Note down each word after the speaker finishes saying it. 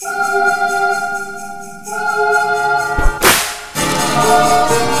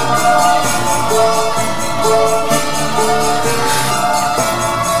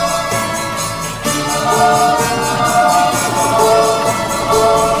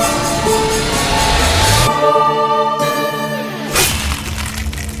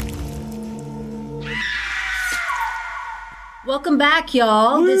Welcome back,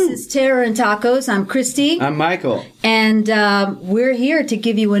 y'all. Woo. This is Terror and Tacos. I'm Christy. I'm Michael. And we're here to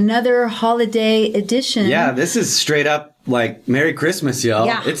give you another holiday edition. Yeah, this is straight up like Merry Christmas, y'all.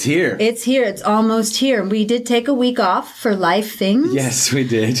 Yeah. It's here. It's here. It's almost here. We did take a week off for life things. Yes, we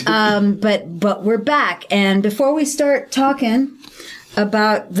did. But we're back. And before we start talking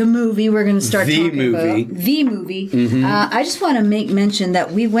about the movie, we're going to start talking about the movie. Mm-hmm. I just want to make mention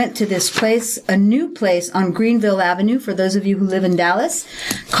that we went to this place, a new place on Greenville Avenue, for those of you who live in Dallas,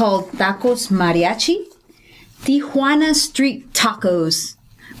 called Tacos Mariachi, Tijuana Street Tacos,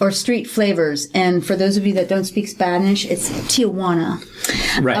 or Street Flavors. And for those of you that don't speak Spanish, it's Tijuana.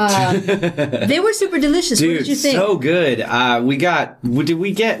 Right. They were super delicious. Dude, what did you think? so good. We got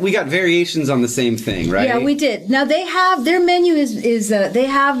variations on the same thing, right? Yeah, we did. Now they have, their menu is they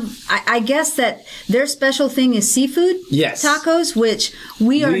have, I guess that their special thing is seafood Yes. tacos, which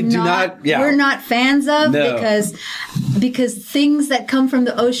we're not fans of because things that come from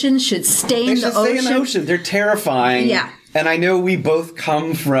the ocean should stay in the ocean. Stay in the ocean. They're terrifying. Yeah. And I know we both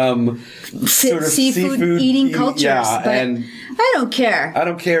come from sort of seafood eating cultures, yeah, but and I don't care. I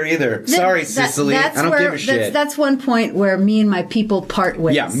don't care either. Sorry, Sicily. I don't give a shit. That's one point where me and my people part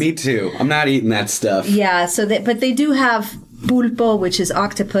ways. Yeah, me too. I'm not eating that stuff. Yeah, but they do have pulpo, which is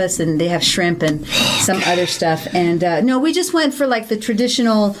octopus, and they have shrimp and some other stuff. And no, we just went for like the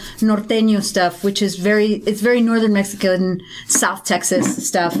traditional norteño stuff, which is it's very northern Mexican, South Texas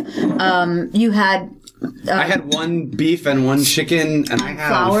stuff. You had. I had one beef and one chicken, and I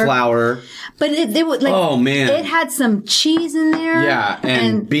had flour. But they would like. Oh man! It had some cheese in there. Yeah,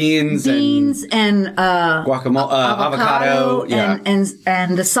 and beans and guacamole, avocado. Yeah, and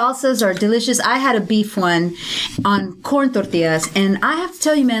the salsas are delicious. I had a beef one on corn tortillas, and I have to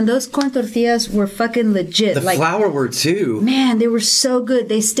tell you, man, those corn tortillas were fucking legit. The flour were too. Man, they were so good.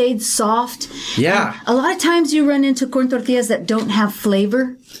 They stayed soft. Yeah. And a lot of times you run into corn tortillas that don't have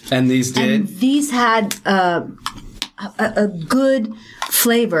flavor. And these did. And these had a good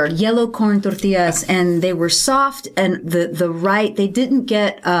flavor, yellow corn tortillas, and they were soft and the right. They didn't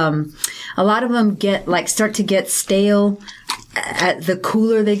get a lot of them start to get stale at the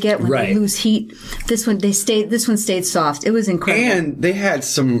cooler they get when they lose heat. This one stayed soft. It was incredible. And they had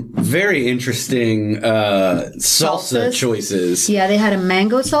some very interesting salsa choices. Yeah, they had a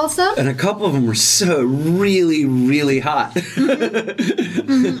mango salsa. And a couple of them were so really, really hot.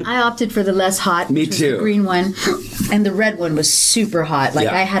 I opted for the less hot. Me which too. Was the green one. And the red one was super hot. Like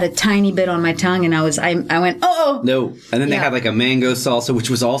I had a tiny bit on my tongue and I went, oh. No. And then they had like a mango salsa, which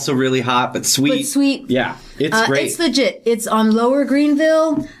was also really hot, but sweet. Yeah. It's great. It's legit. It's on Lower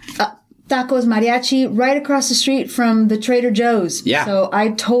Greenville, Tacos Mariachi, right across the street from the Trader Joe's. Yeah. So I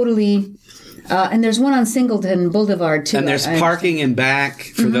totally... and there's one on Singleton Boulevard, too. And there's parking in back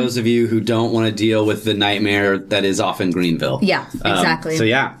for those of you who don't want to deal with the nightmare that is often Greenville. Yeah, exactly. So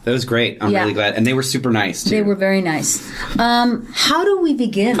yeah, that was great. I'm really glad. And they were super nice, too. They were very nice. How do we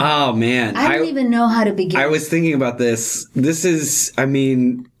begin? Oh, man. I don't even know how to begin. I was thinking about this. This is, I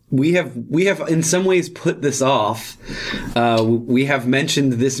mean... We have in some ways put this off. We have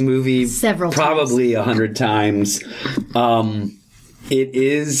mentioned this movie several probably 100 times. It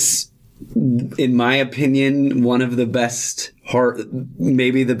is, in my opinion, one of the best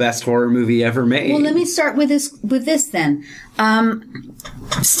maybe the best horror movie ever made. Well, let me start with this then.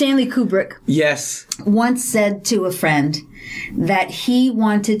 Stanley Kubrick, yes, once said to a friend that he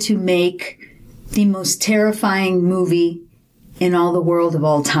wanted to make the most terrifying movie in all the world of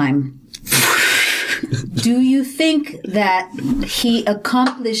all time. Do you think that he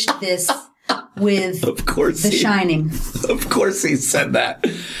accomplished this with The Shining? Of course he said that.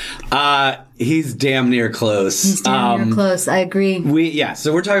 He's damn near close. He's damn near close. I agree.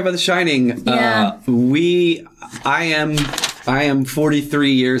 So we're talking about The Shining. Yeah. I am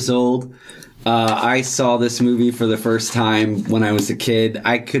 43 years old. I saw this movie for the first time when I was a kid.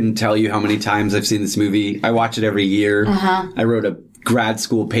 I couldn't tell you how many times I've seen this movie. I watch it every year. I wrote a grad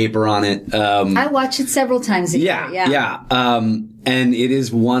school paper on it. I watch it several times a year. Yeah. And it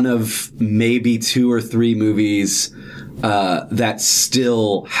is one of maybe 2 or 3 movies that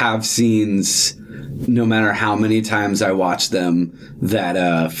still have scenes, no matter how many times I watch them,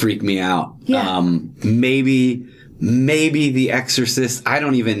 that freak me out. Yeah. Maybe The Exorcist. I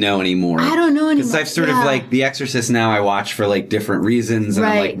don't even know anymore. I don't know anymore. Because I've sort of like The Exorcist now I watch for like different reasons. And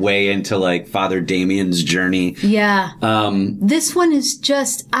I'm like way into like Father Damien's journey. Yeah. This one is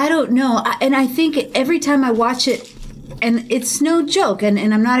just, I don't know. And I think every time I watch it and it's no joke, and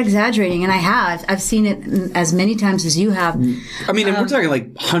I'm not exaggerating, and I've seen it as many times as you have. I mean, and we're talking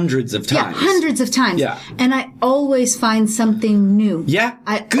like hundreds of times. Yeah, hundreds of times. Yeah. And I always find something new. Yeah.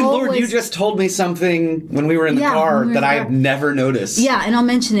 Good Lord, you just told me something when we were in the car that I have never noticed. Yeah, and I'll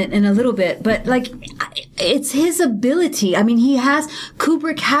mention it in a little bit, but like, it's his ability. I mean,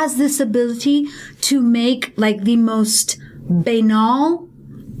 Kubrick has this ability to make like the most banal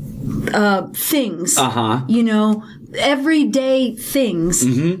things, you know, everyday things,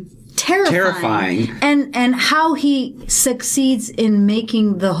 terrifying. And how he succeeds in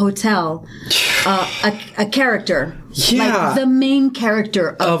making the hotel a character. Yeah. Like the main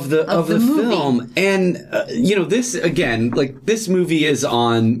character of the movie. film. And, you know, this, again, like, this movie is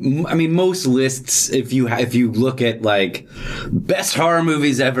on, I mean, most lists, if you look at, like, best horror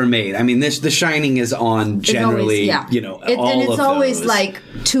movies ever made, I mean, The Shining is on generally, always, you know, all and it's of always those. like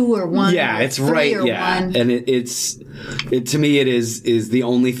 2 or 1. Yeah, it's right, yeah. 1. And it's to me, it is the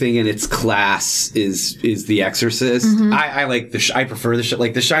only thing in its class is The Exorcist. I like I prefer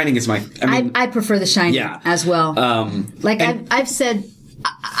The Shining is my, I prefer The Shining as well. I've said,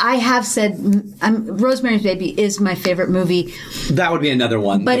 Rosemary's Baby is my favorite movie. That would be another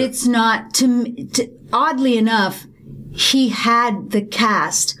one. But it's not, oddly enough, he had the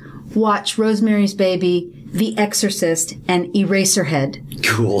cast watch Rosemary's Baby, The Exorcist, and Eraserhead.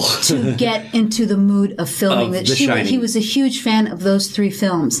 Cool. To get into the mood of filming. He was a huge fan of those 3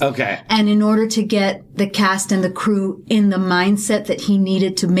 films. Okay. And in order to get the cast and the crew in the mindset that he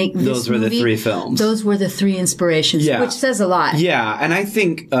needed to make this those were movie, the 3 films. Those were the 3 inspirations, which says a lot. Yeah, and I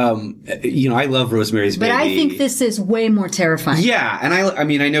think, you know, I love Rosemary's Baby. But I think this is way more terrifying. Yeah, and I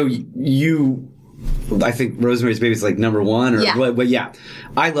mean, I know I think Rosemary's Baby is like number 1, but yeah,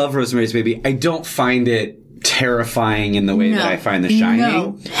 I love Rosemary's Baby. I don't find it terrifying in the way that I find The Shining.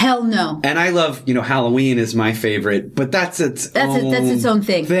 No, hell no. And I love, you know, Halloween is my favorite, but that's its own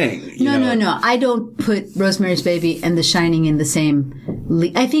thing. No. I don't put Rosemary's Baby and The Shining in the same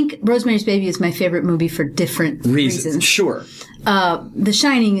league. I think Rosemary's Baby is my favorite movie for different reasons. Sure. The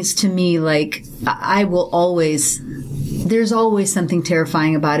Shining is to me like, there's always something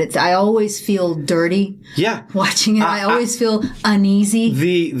terrifying about it. I always feel dirty. Yeah. Watching it. I always feel uneasy.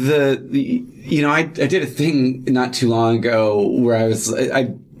 You know, I did a thing not too long ago where I was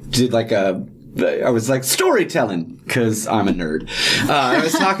like storytelling because I'm a nerd. I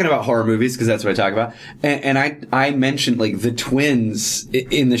was talking about horror movies because that's what I talk about. And I mentioned like the twins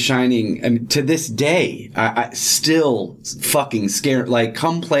in The Shining. I mean, to this day, I still fucking scared. Like,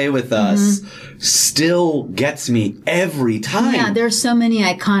 Come Play With Us still gets me every time. Yeah, there's so many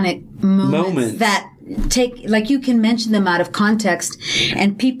iconic moments that you can mention them out of context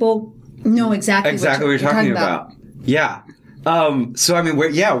and people know exactly what you're talking about. Yeah. So I mean, where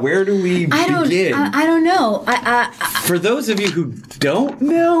do we begin? I don't know. For those of you who don't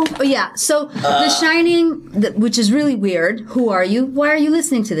know, yeah. So The Shining, which is really weird. Who are you? Why are you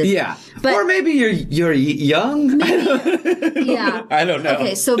listening to this? Yeah, or maybe you're young. Yeah, I don't know.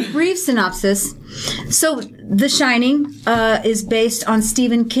 Okay, so brief synopsis. So The Shining is based on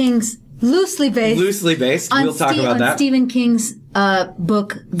Stephen King's loosely based. We'll talk about that. Stephen King's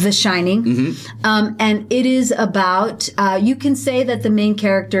book, The Shining. And it is about, you can say that the main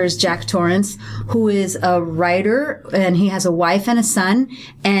character is Jack Torrance, who is a writer, and he has a wife and a son,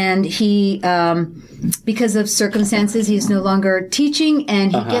 and he, because of circumstances, he's no longer teaching,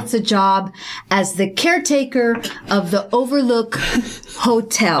 and he gets a job as the caretaker of the Overlook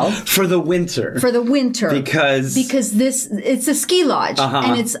Hotel. For the winter. Because it's a ski lodge,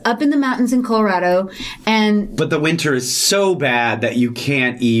 and it's up in the mountains in Colorado, but the winter is so bad that you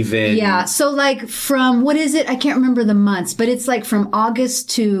can't even. Yeah. So like from, what is it? I can't remember the months, but it's like from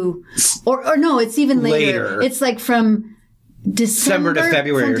August to, or no, it's even later. It's like from December to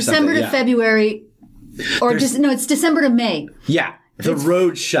February or something. December to February. Or it's December to May. Yeah. The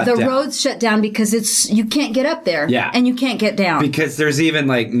roads shut down. The roads shut down because you can't get up there. Yeah. And you can't get down. Because there's even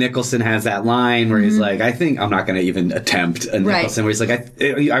like Nicholson has that line where he's like, I think I'm not going to even attempt a Nicholson, where he's like,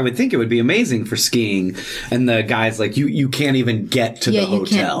 I would think it would be amazing for skiing. And the guy's like, you can't even get to the hotel. Yeah,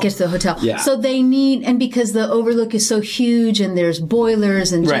 you can't get to the hotel. Yeah. So they need, and because the Overlook is so huge and there's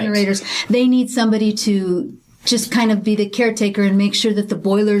boilers and generators, they need somebody to just kind of be the caretaker and make sure that the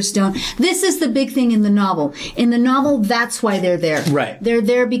boilers don't. This is the big thing in the novel. In the novel, that's why they're there. Right. They're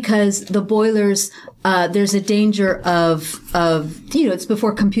there because the boilers, there's a danger of, it's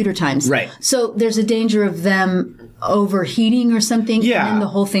before computer times. Right. So there's a danger of them overheating or something. Yeah. And then the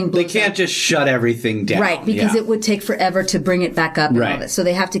whole thing blows They can't just shut everything down. Right. Because it would take forever to bring it back up and all that. So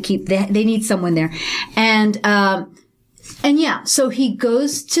they have to they need someone there. And, And yeah, so he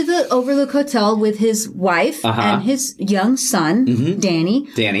goes to the Overlook Hotel with his wife and his young son, Danny,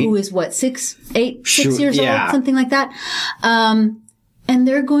 who is what, 6 years old, something like that. And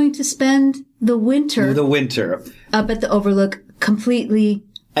they're going to spend the winter up at the Overlook completely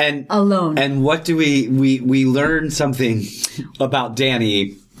alone. And what do we learn something about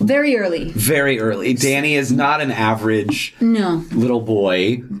Danny very early. Danny is not an average little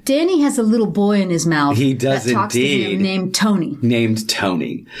boy. Danny has a little boy in his mouth. He does that talks indeed. To him named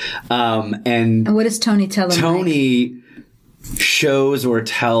Tony. And what does Tony tell him? Tony shows or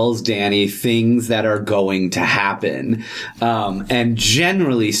tells Danny things that are going to happen. And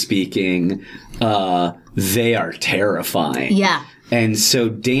generally speaking, they are terrifying. Yeah. And so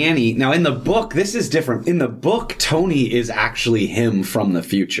Danny, now in the book, this is different. In the book, Tony is actually him from the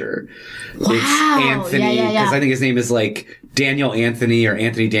future. Wow. It's Anthony, Yeah. because I think his name is like Daniel Anthony or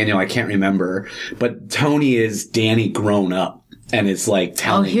Anthony Daniel, I can't remember. But Tony is Danny grown up. And it's like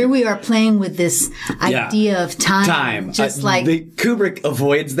telling. Here we are playing with this idea of time. Just Kubrick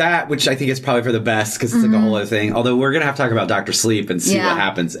avoids that, which I think is probably for the best because it's like a whole other thing. Although we're going to have to talk about Dr. Sleep and see what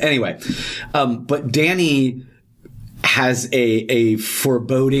happens. Anyway, but Danny has a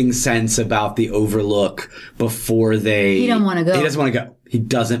foreboding sense about the Overlook before He doesn't want to go. He doesn't want to go. He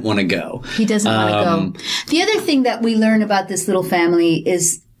doesn't want to go. The other thing that we learn about this little family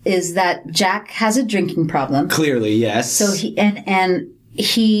is that Jack has a drinking problem. Clearly, yes. So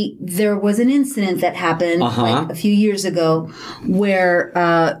there was an incident that happened like a few years ago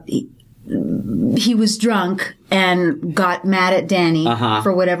where he was drunk and got mad at Danny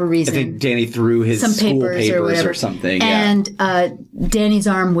for whatever reason. I think Danny threw his school papers or something. And Danny's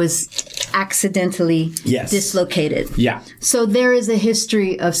arm was accidentally dislocated. Yeah. So there is a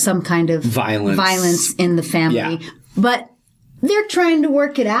history of some kind of violence in the family. Yeah. But they're trying to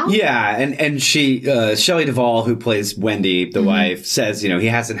work it out. Yeah, and she, Shelley Duvall, who plays Wendy, the wife, says, he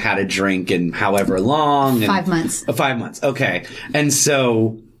hasn't had a drink in however long. 5 months. 5 months, okay. And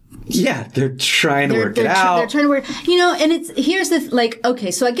so, yeah, they're trying to work it out. They're trying to work, and here's the,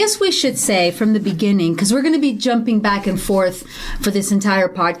 okay, so I guess we should say from the beginning, because we're going to be jumping back and forth for this entire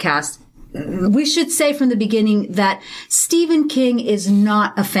podcast. We should say from the beginning that Stephen King is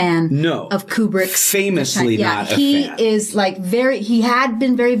not a fan of Kubrick's. Famously not a fan. He is he had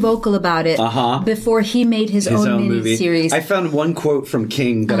been very vocal about it before he made his own mini series. I found one quote from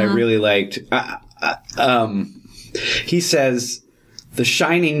King that I really liked. He says, The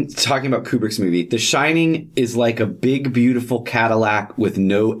Shining, talking about Kubrick's movie, The Shining is like a big, beautiful Cadillac with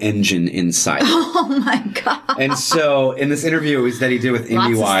no engine inside. Oh my God. And so in this interview that he did with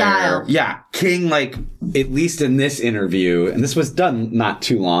IndieWire, King, at least in this interview, and this was done not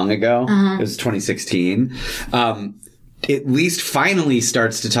too long ago, it was 2016, at least finally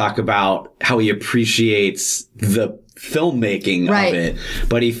starts to talk about how he appreciates the filmmaking of it,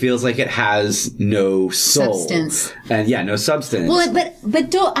 but he feels like it has no soul. Substance. And no substance. Well,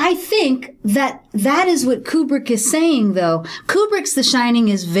 but I think that is what Kubrick is saying, though. Kubrick's The Shining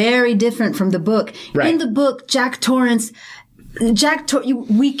is very different from the book. Right. In the book,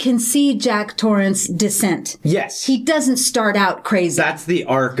 we can see Jack Torrance's descent. Yes. He doesn't start out crazy. That's the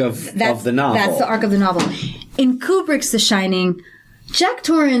arc of the novel. That's the arc of the novel. In Kubrick's The Shining, Jack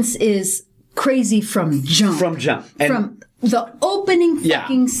Torrance is crazy from jump. And from the opening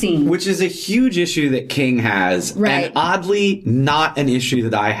fucking scene. Which is a huge issue that King has. Right. And oddly, not an issue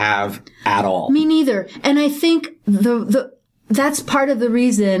that I have at all. Me neither. And I think that's part of the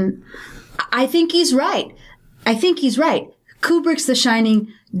reason. I think he's right. Kubrick's The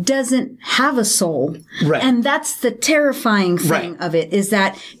Shining doesn't have a soul. Right. And that's the terrifying thing of it, is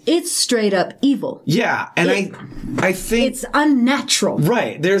that it's straight up evil. Yeah. And I think it's unnatural.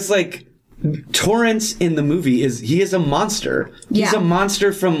 Right. There's Torrance in the movie he is a monster. He's a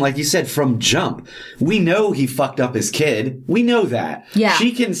monster from, like you said, from jump. We know he fucked up his kid. We know that. Yeah.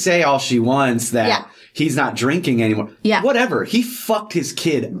 She can say all she wants that he's not drinking anymore. Yeah. Whatever. He fucked his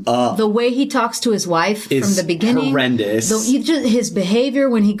kid up. The way he talks to his wife from the beginning. Horrendous. His behavior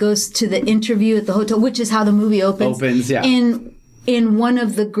when he goes to the interview at the hotel, which is how the movie opens. In one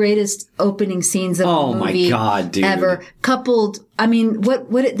of the greatest opening scenes of a movie my God, dude. ever. Coupled,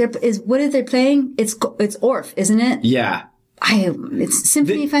 what are they playing? It's Orff, isn't it? Yeah. It's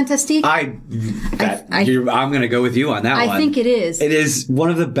Symphonie Fantastique. I'm going to go with you on that one. I think it is. It is one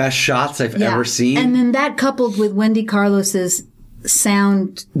of the best shots I've ever seen. And then that coupled with Wendy Carlos's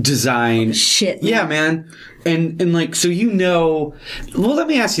sound design shit. Yeah, man. And so well, let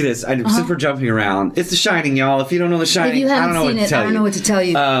me ask you this. Since we're jumping around, it's The Shining, y'all. If you don't know The Shining, if you haven't I don't know what to tell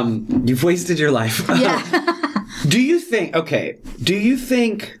you. You've wasted your life. Yeah. Do you think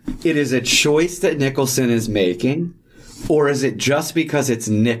it is a choice that Nicholson is making? Or is it just because it's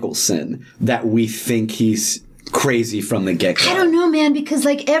Nicholson that we think he's crazy from the get-go? I don't know, man, because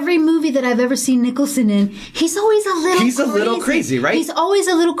like every movie that I've ever seen Nicholson in, he's always a little He's crazy. a little crazy, right? He's always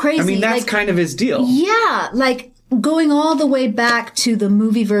a little crazy. I mean, that's like, kind of his deal. Yeah, like going all the way back to the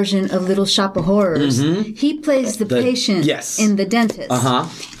movie version of Little Shop of Horrors, he plays the patient yes. in The Dentist.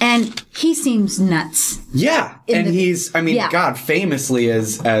 And he seems nuts. Yeah. And he's, I mean, God, famously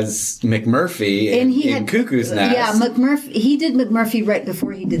as McMurphy in Cuckoo's Nest. Yeah, McMurphy, he did McMurphy right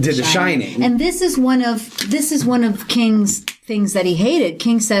before he did The Shining. And this is one of King's things that he hated.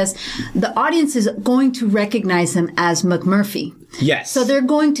 King says the audience is going to recognize him as McMurphy. Yes. So they're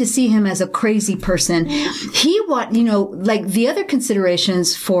going to see him as a crazy person. Like the other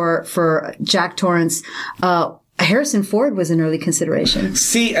considerations for Jack Torrance, Harrison Ford was an early consideration.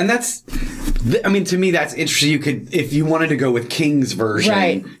 See, and to me, that's interesting. If you wanted to go with King's version,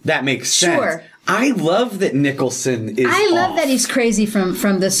 right, that makes sense. Sure. I love that Nicholson is I love that he's crazy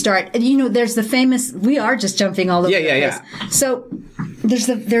from the start. There's the famous, we are just jumping all over the place. Yeah. So there's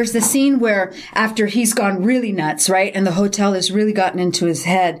the scene where after he's gone really nuts, right? And the hotel has really gotten into his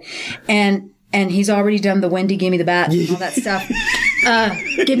head. And he's already done the Wendy, give me the bat and all that stuff.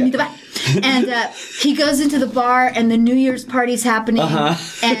 Give me the bat. And he goes into the bar, and the New Year's party's happening.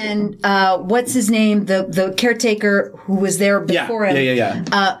 And what's his name? The caretaker who was there before him.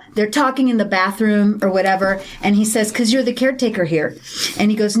 They're talking in the bathroom or whatever, and he says, "'Cause you're the caretaker here." And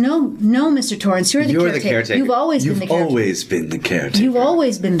he goes, "No, Mr. Torrance, you're the caretaker. You've always been the caretaker. You've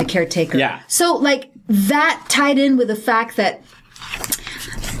always been the caretaker." Yeah. So like that tied in with the fact that,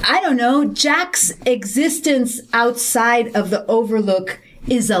 I don't know, Jack's existence outside of the Overlook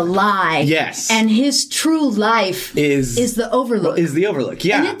is a lie. Yes. And his true life is the Overlook. Is the Overlook,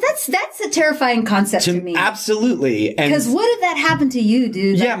 yeah. And that's a terrifying concept to me. Absolutely. Because what if that happened to you,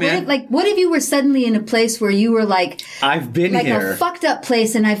 dude? Yeah, man. What if you were suddenly in a place where you were like, I've been here. Like a fucked up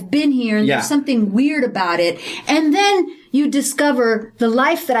place, and I've been here, and there's something weird about it. And then you discover the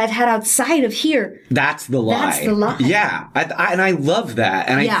life that I've had outside of here. That's the lie. That's the lie. Yeah. And I love that.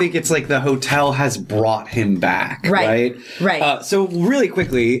 And I think it's like the hotel has brought him back. Right. So really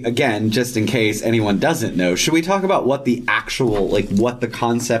quickly, again, just in case anyone doesn't know, should we talk about what the actual, what the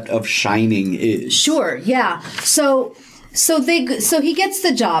concept of Shining is? Sure. Yeah. So he gets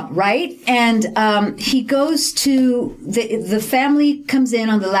the job, right? And he goes to the family comes in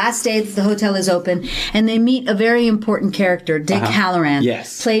on the last day that the hotel is open, and they meet a very important character, Dick Halloran,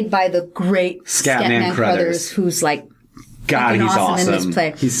 played by the great Scatman Crothers, who's like, God, he's awesome in this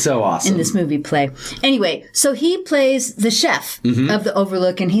play. He's so awesome in this movie play. Anyway, so he plays the chef of the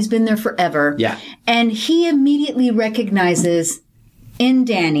Overlook, and he's been there forever. Yeah, and he immediately recognizes in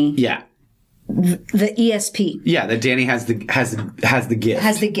Danny. Yeah. The ESP. Yeah, that Danny has the gift.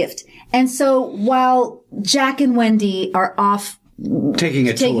 Has the gift. And so while Jack and Wendy are off taking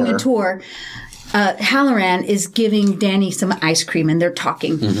a tour, Halloran is giving Danny some ice cream, and they're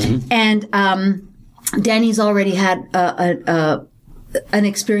talking. And Danny's already had an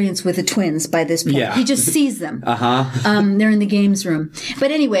experience with the twins by this point. Yeah. He just sees them. They're in the games room.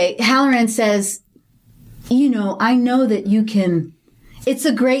 But anyway, Halloran says, I know that you can. It's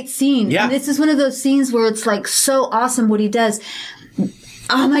a great scene. Yeah. And this is one of those scenes where it's like so awesome what he does.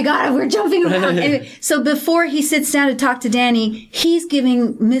 Oh my God, we're jumping around. Anyway, so before he sits down to talk to Danny, he's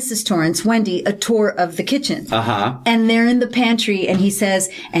giving Mrs. Torrance, Wendy, a tour of the kitchen. And they're in the pantry, and he says,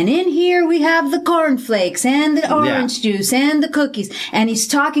 and in here we have the cornflakes and the orange juice and the cookies. And he's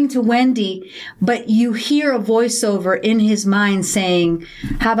talking to Wendy, but you hear a voiceover in his mind saying,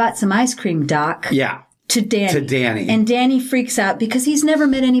 how about some ice cream, Doc? Yeah. To Danny. And Danny freaks out because he's never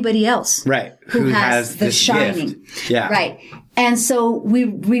met anybody else. Right. Who has the Shining. Gift. Yeah. Right. And so we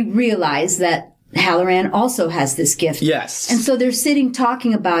realize that Halloran also has this gift. Yes. And so they're sitting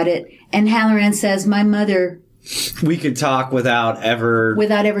talking about it, and Halloran says, my mother... We could talk without ever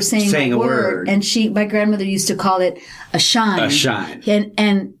saying a word. And my grandmother used to call it a shine. A shine.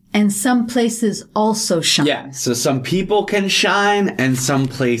 And some places also shine. Yeah, so some people can shine and some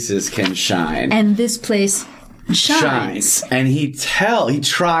places can shine. And this place shines. And he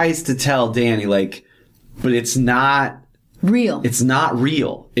tries to tell Danny, but it's not real. It's not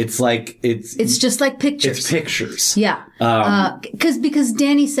real. It's like, it's just like pictures. It's pictures. Yeah. Because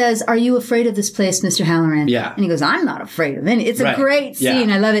Danny says, are you afraid of this place, Mr. Halloran? Yeah. And he goes, I'm not afraid of it. It's a great scene.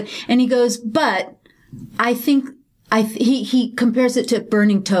 Yeah. I love it. And he goes, but I think... he compares it to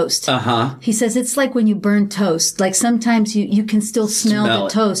burning toast. He says it's like when you burn toast. Like sometimes you can still smell the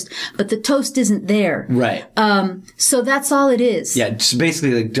toast, but the toast isn't there. Right. So that's all it is. Yeah. Just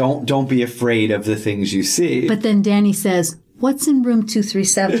basically, don't be afraid of the things you see. But then Danny says, what's in room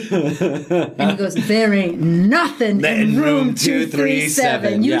 237? And he goes, there ain't nothing in room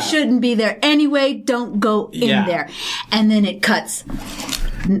 237. You shouldn't be there anyway. Don't go in there. And then it cuts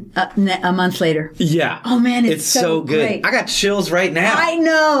a month later. Yeah. Oh man, it's so good. great. I got chills right now. I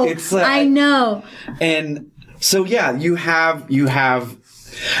know. It's like, I know. And so yeah, you have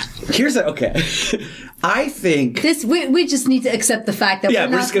here's a okay. I think this we just need to accept the fact that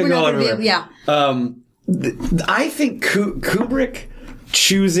we're just gonna go everywhere. Yeah. I think Kubrick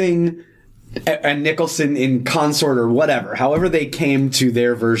choosing and Nicholson in consort or whatever, however they came to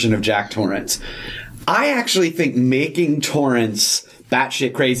their version of Jack Torrance. I actually think making Torrance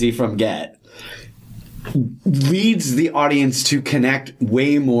batshit crazy from Get leads the audience to connect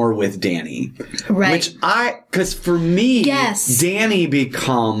way more with Danny. Right. Because for me, yes, Danny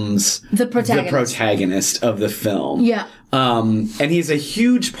becomes the protagonist of the film. Yeah. And he's a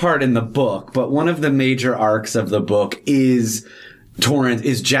huge part in the book, but one of the major arcs of the book is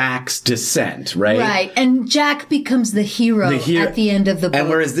Jack's descent, right? Right. And Jack becomes the hero at the end of the book. And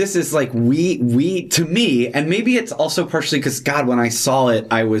whereas this is like, we, to me, and maybe it's also partially because, God, when I saw it,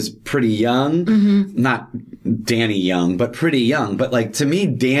 I was pretty young. Mm-hmm. Not Danny young, but pretty young. But like, to me,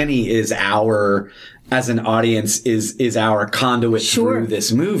 Danny is as an audience, is our conduit through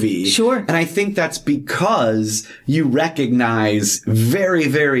this movie. Sure. And I think that's because you recognize very,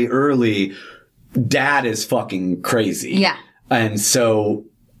 very early, Dad is fucking crazy. Yeah. And so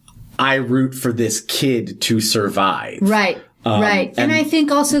I root for this kid to survive. Right. Right. And I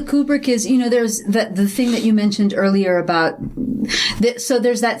think also Kubrick is, there's the thing that you mentioned earlier about, so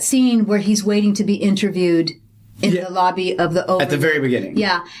there's that scene where he's waiting to be interviewed in the lobby of the Overlook. At the very beginning.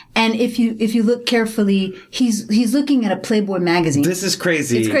 Yeah. And if you look carefully, he's looking at a Playboy magazine. This is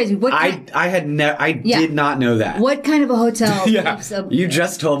crazy. It's crazy. I did not know that. What kind of a hotel? You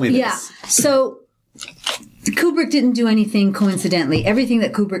just told me this. Yeah. So Kubrick didn't do anything coincidentally. Everything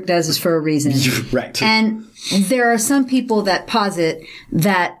that Kubrick does is for a reason. Right. And there are some people that posit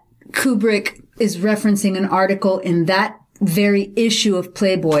that Kubrick is referencing an article in that very issue of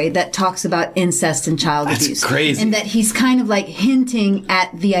Playboy that talks about incest and child abuse. That's crazy. And that he's kind of like hinting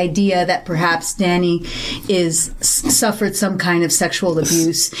at the idea that perhaps Danny suffered some kind of sexual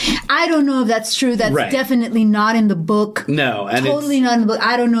abuse. I don't know if that's true. That's definitely not in the book. No. And totally not in the book.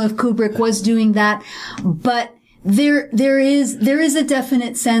 I don't know if Kubrick was doing that, but there is a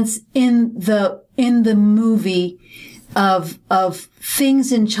definite sense in the movie of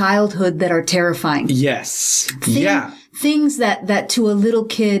things in childhood that are terrifying. Yes. Things that to a little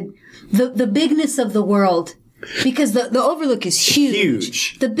kid, the bigness of the world, because the Overlook is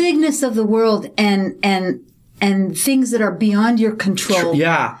huge. The bigness of the world and things that are beyond your control.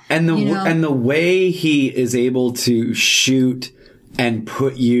 Yeah. And the way he is able to shoot and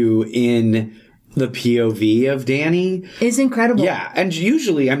put you in the POV of Danny is incredible. Yeah. And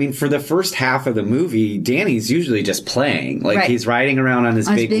usually, I mean, for the first half of the movie, Danny's usually just playing. Like he's riding around on his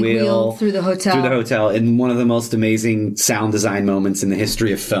big wheel through the hotel in one of the most amazing sound design moments in the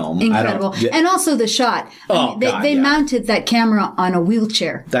history of film. Incredible. And also the shot. They mounted that camera on a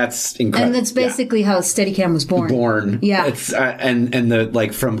wheelchair. That's incredible. And that's basically how Steadicam was born. Yeah. It's, and the,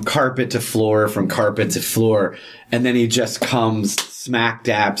 like, from carpet to floor, and then he just comes smack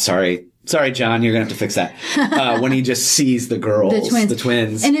dab. Sorry, John, you're going to have to fix that. When he just sees the girls, the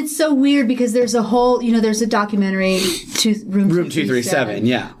twins. And it's so weird because there's a whole, there's a documentary, Room 237,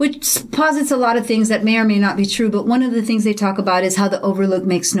 which posits a lot of things that may or may not be true. But one of the things they talk about is how the Overlook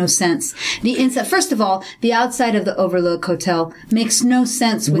makes no sense. The inside, first of all, the outside of the Overlook Hotel makes no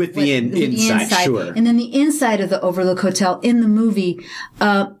sense with the inside. Sure. And then the inside of the Overlook Hotel in the movie,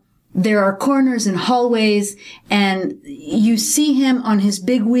 there are corners and hallways, and you see him on his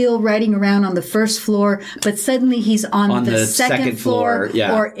big wheel riding around on the first floor, but suddenly he's on the second floor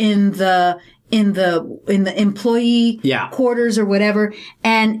or in the employee quarters or whatever,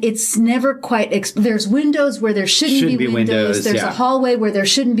 and it's never quite there's windows where there shouldn't be windows. There's a hallway where there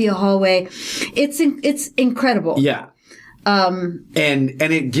shouldn't be a hallway. It's incredible. Yeah. And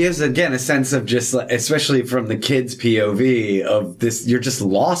it gives, again, a sense of just, especially from the kids' POV of this, you're just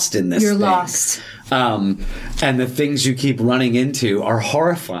lost in this. You're lost. And the things you keep running into are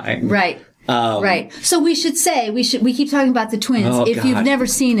horrifying. Right. Right. So we should say, we keep talking about the twins. If you've never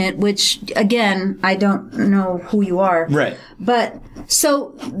seen it, which, again, I don't know who you are. Right. But, so,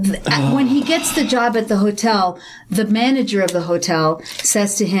 when he gets the job at the hotel, the manager of the hotel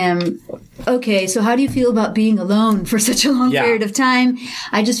says to him, okay, so how do you feel about being alone for such a long period of time?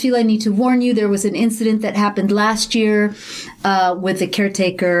 I just feel I need to warn you. There was an incident that happened last year, with the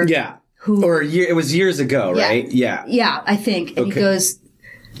caretaker. Yeah. It was years ago, right? Yeah. Yeah, I think. And he goes,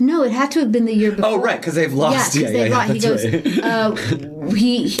 No, it had to have been the year before. Oh, right, because they've lost. Yeah, Yeah, he goes.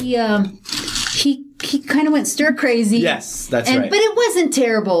 He kind of went stir crazy. Yes, that's right. But it wasn't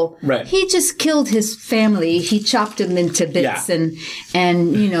terrible. Right. He just killed his family. He chopped them into bits, and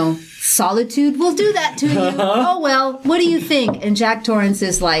solitude will do that to you. Oh well, what do you think? And Jack Torrance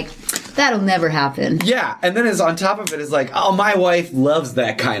is like, that'll never happen. Yeah, and then on top of it is like, oh, my wife loves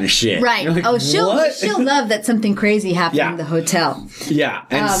that kind of shit. Right. Like, she'll love that something crazy happened Yeah. in the hotel. Yeah,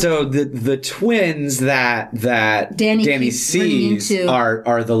 and so the twins that Danny Danny keeps running sees into.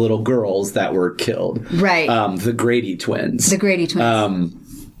 are the little girls that were killed. Right. The Grady twins. The Grady twins.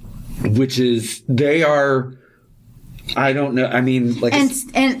 Which is, they are, I don't know, I mean, like, it's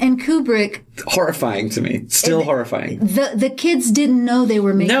and Kubrick, horrifying to me. Still horrifying. the kids didn't know they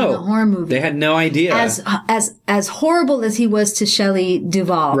were making a horror movie. They had no idea. As horrible as he was to Shelley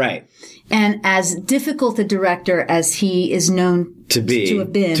Duvall. Right. And as difficult a director as he is known to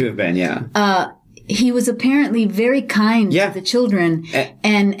have been, yeah. He was apparently very kind Yeah. to the children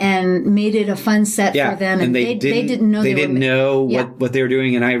and made it a fun set for them. And they didn't know they didn't know Yeah. what they were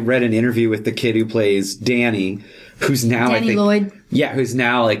doing. And I read an interview with the kid who plays Danny, who's now Danny Lloyd. Yeah, who's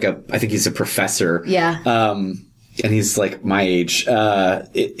now like I think he's a professor. Yeah. And he's like my age.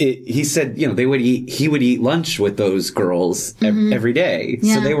 He said, he would eat lunch with those girls every day.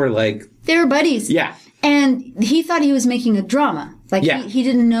 Yeah. So they were like, They were buddies. Yeah. And he thought he was making a drama. Like, Yeah. he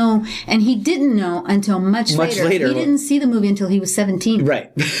didn't know, and he didn't know until much later. He didn't see the movie until he was 17.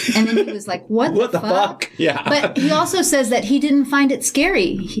 Right. And then he was like, what the fuck? Yeah. But he also says that he didn't find it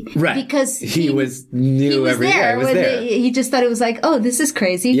scary. Right. Because he knew every day. He was there. He just thought it was like, oh, this is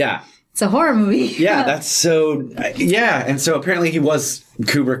crazy. Yeah. It's a horror movie. Yeah, that's so. Yeah, and so apparently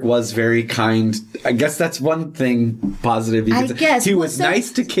Kubrick was very kind. I guess that's one thing positive. You could say. He was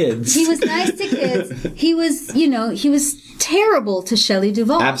nice to kids. He was nice to kids. He was terrible to Shelley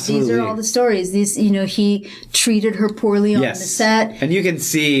Duvall. Absolutely. These are all the stories. He treated her poorly on the set. And you can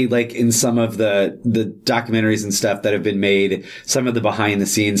see, like, in some of the documentaries and stuff that have been made, some of the behind the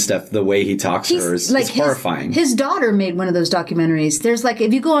scenes stuff, the way he talks to her is horrifying. His daughter made one of those documentaries. There's like,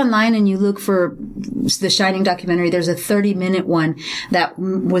 if you go online and you look for the Shining documentary, there's a 30-minute one that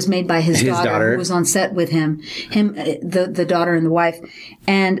was made by his daughter who was on set with him, the daughter and the wife.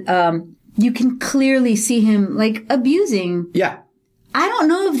 And, you can clearly see him like abusing. Yeah. I don't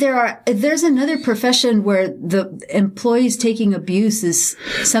know if there's another profession where the employees taking abuse is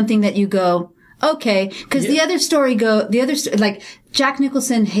something that you go, okay. Cause the other story, like Jack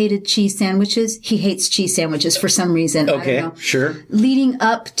Nicholson hated cheese sandwiches. He hates cheese sandwiches for some reason. Okay. I don't know. Sure. Leading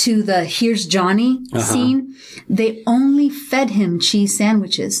up to the Here's Johnny scene, they only fed him cheese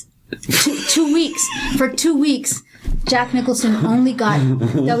sandwiches. 2 weeks. For 2 weeks. Jack Nicholson only got,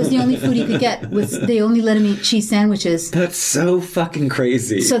 that was the only food he could get, they only let him eat cheese sandwiches. That's so fucking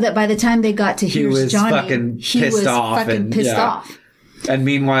crazy. So that by the time they got to Here's Johnny, he was fucking pissed off. And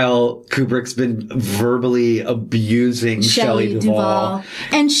meanwhile, Kubrick's been verbally abusing Shelley Duvall.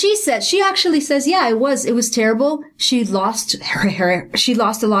 And she actually says, yeah, it was terrible. She lost her hair. She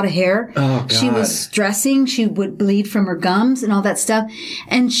lost a lot of hair. Oh, God. She was stressing. She would bleed from her gums and all that stuff.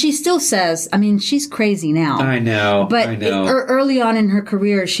 And she still says, I mean, she's crazy now. I know. But early on in her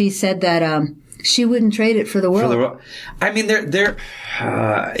career, she said that, she wouldn't trade it for the world. I mean,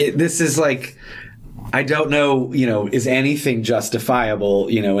 this is like, I don't know, is anything justifiable,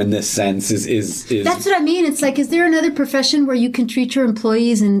 in this sense? Is That's what I mean. It's like, is there another profession where you can treat your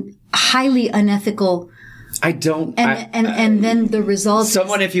employees in highly unethical? I don't. And then the result.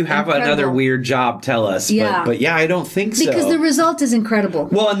 Someone, if you have another weird job, tell us. Yeah. But yeah, I don't think so. Because the result is incredible.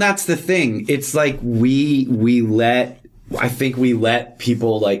 Well, and that's the thing. It's like I think we let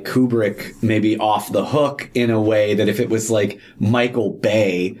people like Kubrick maybe off the hook in a way that if it was like Michael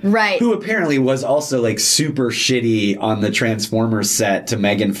Bay, right, who apparently was also like super shitty on the Transformers set to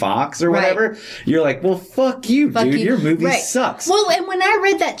Megan Fox or whatever, you're like, well, fuck you, dude. Your movie sucks. Well, and when I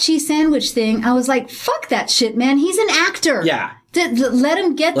read that cheese sandwich thing, I was like, fuck that shit, man. He's an actor. Yeah. Let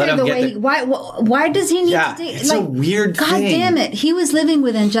him get there the way. Why does he need to? It's a weird thing. God damn it! He was living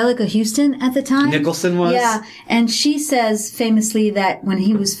with Angelica Houston at the time. Nicholson was. Yeah, and she says famously that when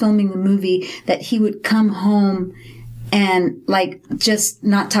he was filming the movie, that he would come home and like just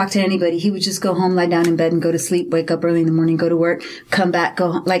not talk to anybody. He would just go home, lie down in bed, and go to sleep. Wake up early in the morning, go to work, come back,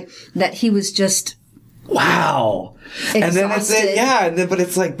 go home. Like that. He was just. Wow. Exhausted. And then it's but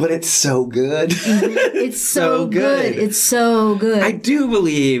it's like, but it's so good. It's so good. It's so good. I do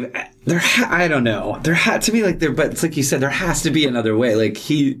believe, I don't know. There had to be like there, but it's like you said, there has to be another way. Like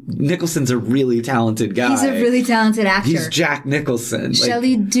Nicholson's a really talented guy. He's a really talented actor. He's Jack Nicholson.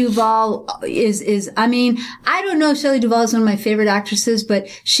 Shelley Duvall is. I mean, I don't know if Shelley Duvall is one of my favorite actresses, but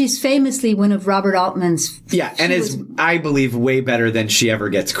she's famously one of Robert Altman's. Yeah, and I believe, way better than she ever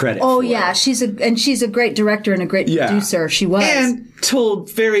gets credit. Oh yeah, she's a great director and a great producer. She was. And told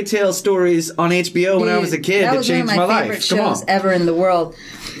fairy tale stories on HBO when I was a kid. That changed my life. One of my favorite shows ever in the world.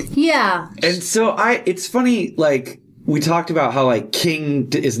 Yeah. And so it's funny, like, we talked about how, like, King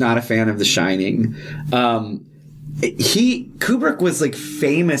is not a fan of The Shining. Kubrick was, like,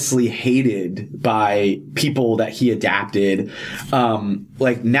 famously hated by people that he adapted.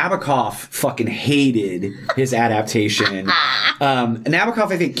 Like, Nabokov fucking hated his adaptation.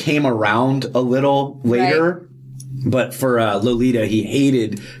 Nabokov, I think, came around a little later. Right. But for Lolita, he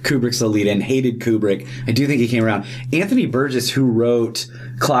hated Kubrick's Lolita and hated Kubrick. I do think he came around. Anthony Burgess, who wrote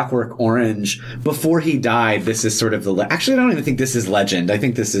Clockwork Orange, before he died, this is sort of actually, I don't even think this is legend. I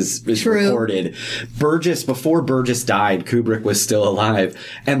think this is recorded. Burgess, before Burgess died, Kubrick was still alive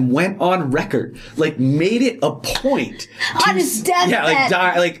and went on record, like, made it a point. On his deathbed. Yeah, like,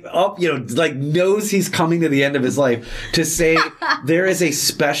 die, like, up, like, knows he's coming to the end of his life, to say there is a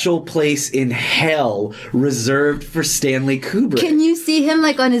special place in hell reserved for Stanley Kubrick. Can you see him,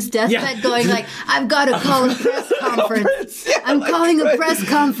 like, on his deathbed going, like, I've got to call a press conference. Yeah, I'm calling a press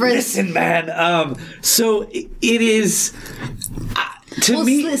conference. Listen, man. So it is... to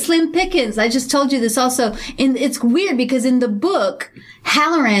me... Slim Pickens, I just told you this also. It's weird because in the book,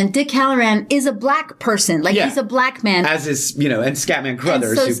 Dick Halloran is a black person. Like, he's a black man. As is, and Scatman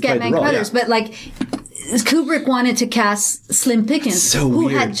Crothers, who played the role. But, like... Kubrick wanted to cast Slim Pickens, who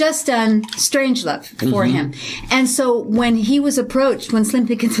had just done Strangelove for him. And so when Slim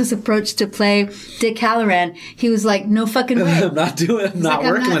Pickens was approached to play Dick Halloran, he was like, no fucking way. I'm not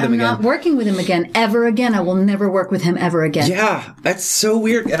working with him again. Ever again. I will never work with him ever again. Yeah, that's so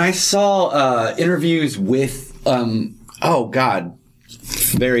weird. And I saw interviews with,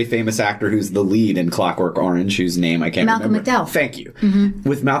 very famous actor who's the lead in Clockwork Orange, whose name I can't remember. Malcolm McDowell. Thank you.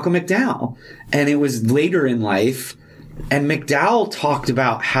 With Malcolm McDowell. And it was later in life, and McDowell talked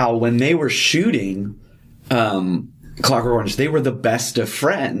about how when they were shooting Clockwork Orange, they were the best of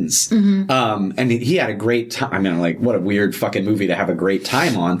friends. And he had a great time. I mean, like, what a weird fucking movie to have a great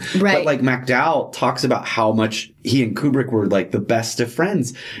time on. Right. But, like, McDowell talks about how much he and Kubrick were, like, the best of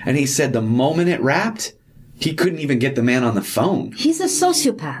friends. And he said the moment it wrapped, he couldn't even get the man on the phone. He's a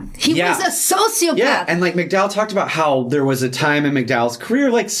sociopath. He was a sociopath. Yeah, and like McDowell talked about how there was a time in McDowell's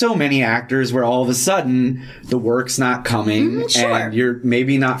career, like so many actors, where all of a sudden the work's not coming and you're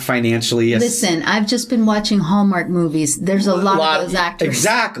maybe not financially... Listen, I've just been watching Hallmark movies. There's a lot of those actors.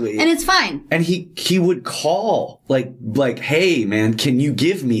 Exactly. And it's fine. And he would call, like, hey, man, can you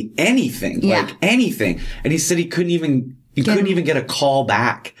give me anything? Yeah. Like, anything. And he said he couldn't even get a call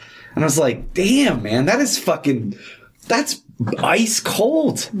back. And I was like, damn, man, that's ice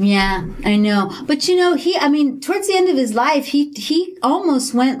cold. Yeah, I know. But towards the end of his life, he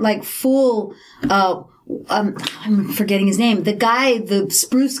almost went like full, I'm forgetting his name. The guy, the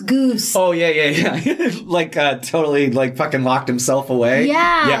spruce goose. Oh, yeah. Like, totally, like, fucking locked himself away.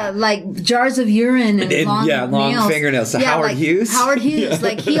 Yeah. Like jars of urine and long nails. Fingernails. So Howard Hughes? Howard Hughes. Yeah.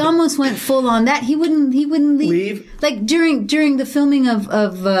 Like, he almost went full on that. He wouldn't leave. Like, during the filming of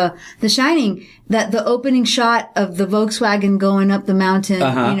The Shining, that the opening shot of the Volkswagen going up the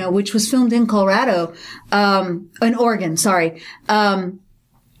mountain, which was filmed in Colorado, in Oregon, sorry. That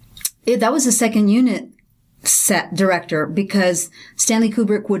was a second unit set director because Stanley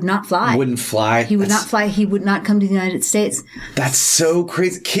Kubrick would not fly. Wouldn't fly. He would not fly. He would not come to the United States. That's so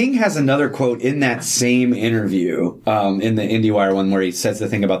crazy. King has another quote in that same interview, in the IndieWire one where he says the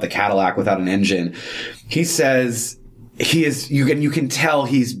thing about the Cadillac without an engine. He says you can tell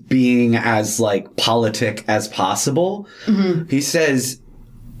he's being as like politic as possible. He says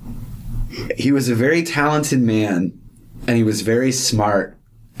he was a very talented man and he was very smart.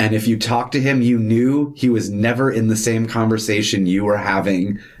 And if you talked to him, you knew he was never in the same conversation you were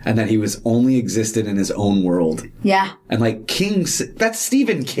having and that he was only existed in his own world. Yeah. And like that's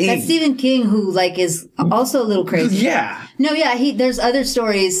Stephen King. That's Stephen King, who like is also a little crazy. Yeah. No, yeah, there's other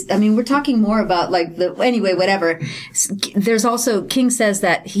stories. I mean, we're talking more about like anyway, whatever. There's also, King says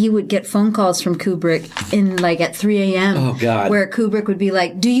that he would get phone calls from Kubrick at 3 a.m. Oh, God. Where Kubrick would be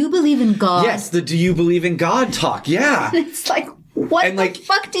like, do you believe in God? Yes, the do you believe in God talk. Yeah. It's like, what the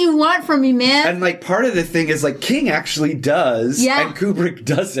fuck do you want from me, man? And like part of the thing is like King actually does, and Kubrick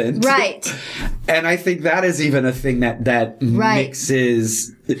doesn't. Right. And I think that is even a thing that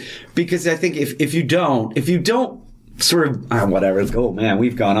mixes, because I think if you don't sort of whatever. Oh man,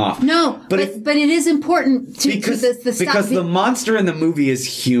 we've gone off. No, but it is important to because the monster in the movie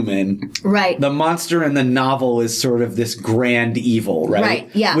is human, right? The monster in the novel is sort of this grand evil, right?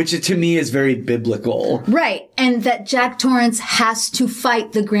 Right. Yeah. Which to me is very biblical, right? And that Jack Torrance has to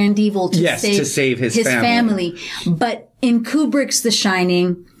fight the grand evil to save his family. But in Kubrick's The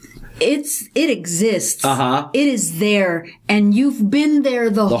Shining, it exists. It is there, and you've been there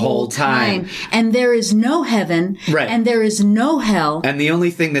the whole time. And there is no heaven, right? And there is no hell. And the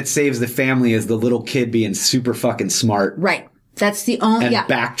only thing that saves the family is the little kid being super fucking smart, right? That's the only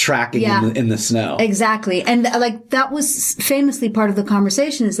backtracking in the snow. Exactly. And that was famously part of the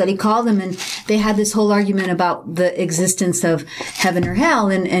conversation, is that he called them and they had this whole argument about the existence of heaven or hell.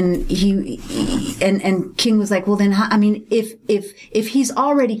 And King was like, well then, I mean, if he's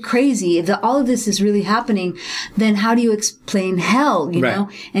already crazy, if all of this is really happening, then how do you explain hell, you know?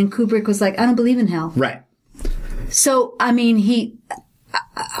 And Kubrick was like, I don't believe in hell. Right. So, I mean,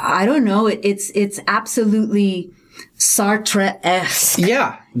 I don't know. It's absolutely Sartre-esque.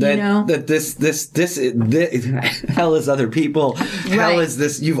 Yeah. That this hell is other people. Hell is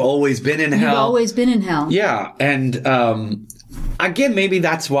this. You've always been in hell. You've always been in hell. Yeah. And, again, maybe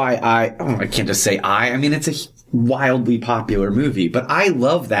that's why I can't just say I mean, it's a wildly popular movie, but I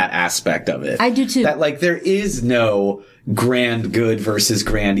love that aspect of it. I do too. That there is no grand good versus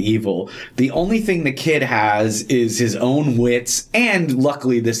grand evil. The only thing the kid has is his own wits and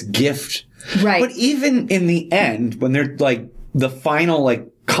luckily this gift. Right. But even in the end, when they're the final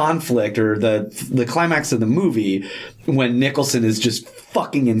conflict or the climax of the movie, when Nicholson is just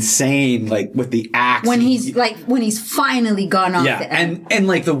fucking insane, with the axe. When he's finally gone off the end. And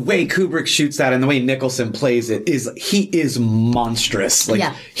the way Kubrick shoots that and the way Nicholson plays it he is monstrous.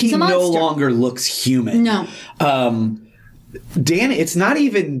 He no longer looks human. No. It's not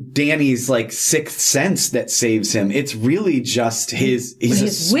even Danny's sixth sense that saves him. It's really just his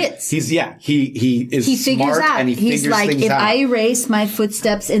wits. He is smart and he figures things out. He's if I erase my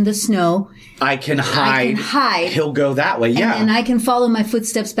footsteps in the snow, I can hide. He'll go that way. Yeah. And I can follow my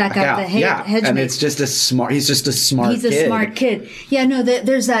footsteps back out the hedge. And it's just he's just a smart kid. He's a smart kid. Yeah, no,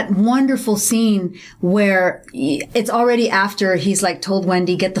 there's that wonderful scene where it's already after he's told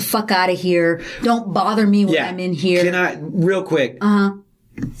Wendy, get the fuck out of here. Don't bother me when I'm in here. Can I, real quick.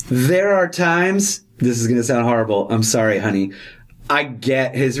 There are times, this is going to sound horrible. I'm sorry, honey. I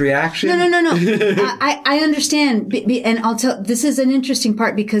get his reaction. No. I understand. And I'll tell, this is an interesting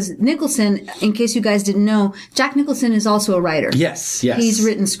part because Nicholson, in case you guys didn't know, Jack Nicholson is also a writer. Yes. He's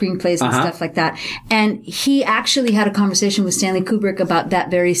written screenplays and stuff like that. And he actually had a conversation with Stanley Kubrick about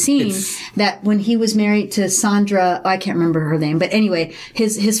that very scene, that when he was married to Sandra, I can't remember her name, but anyway,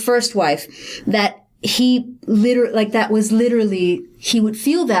 his first wife, that he literally, that was literally, he would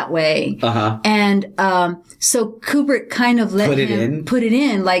feel that way. And, so Kubrick kind of let him put it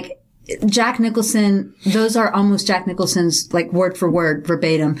in. Jack Nicholson, those are almost Jack Nicholson's, word for word,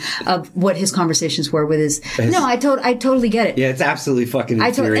 verbatim of what his conversations were with his. No, I totally get it. Yeah, it's absolutely fucking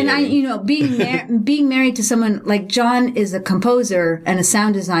infuriating. And being married to someone like John is a composer and a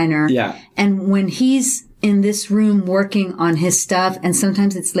sound designer. Yeah. And when he's in this room working on his stuff, and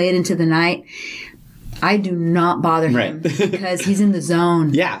sometimes it's late into the night, I do not bother him because he's in the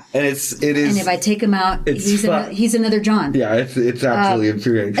zone. Yeah, and it is. And if I take him out, he's another John. Yeah, it's absolutely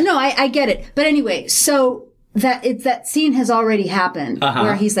infuriating. No, I get it. But anyway, so that scene has already happened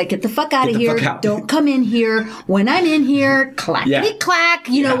where he's like, get the fuck out of here. Don't come in here. When I'm in here, clackety clack,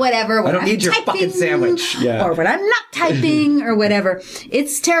 whatever. I don't need your fucking sandwich. Yeah. Or when I'm not typing or whatever.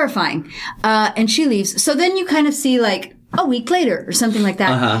 It's terrifying. And she leaves. So then you kind of see a week later or something like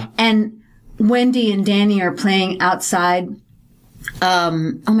that. And Wendy and Danny are playing outside. Oh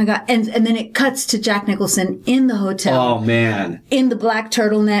my God. And then it cuts to Jack Nicholson in the hotel. Oh man. In the black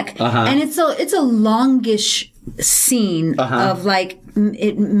turtleneck. And it's a longish scene of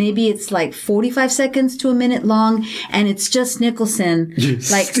maybe it's 45 seconds to a minute long. And it's just Nicholson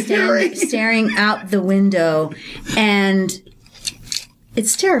staring out the window, and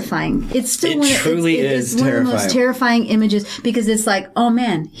it's terrifying. It's still one of the most terrifying images because it's oh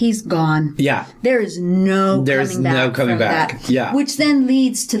man, he's gone. Yeah. There's no coming back. Yeah. Which then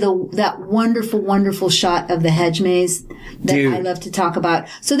leads to that wonderful, wonderful shot of the hedge maze that I love to talk about.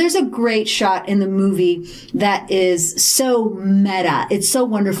 So there's a great shot in the movie that is so meta. It's so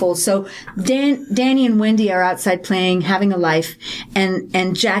wonderful. So Danny and Wendy are outside playing, having a life,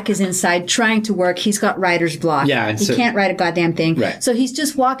 and Jack is inside trying to work. He's got writer's block. Yeah. He can't write a goddamn thing. Right. So he's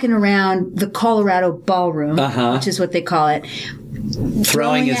just walking around the Colorado ballroom, which is what they call it.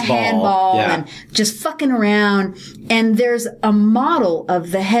 Throwing his handball and just fucking around. And there's a model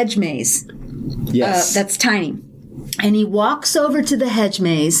of the hedge maze. Yes. That's tiny. And he walks over to the hedge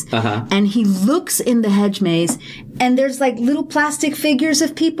maze and he looks in the hedge maze and there's like little plastic figures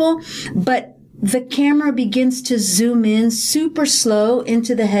of people, but the camera begins to zoom in super slow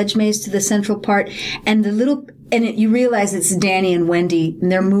into the hedge maze to the central part and you realize it's Danny and Wendy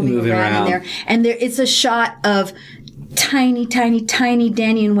and they're moving around in there. And it's a shot of tiny, tiny, tiny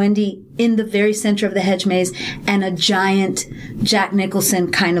Danny and Wendy in the very center of the hedge maze and a giant Jack Nicholson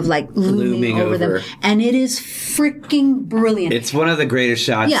kind of like looming over them. And it is freaking brilliant. It's one of the greatest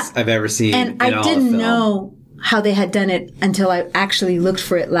shots I've ever seen. And I didn't know how they had done it until I actually looked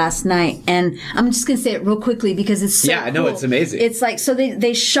for it last night. And I'm just going to say it real quickly because it's so cool. It's amazing. It's like, so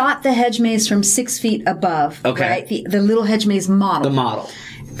they shot the hedge maze from 6 feet above. Okay. Right? The little hedge maze model. The model.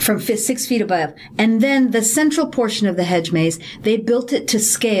 From 6 feet above. And then the central portion of the hedge maze, they built it to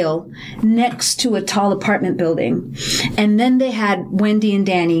scale next to a tall apartment building. And then they had Wendy and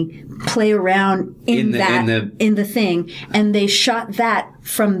Danny play around in the thing. And they shot that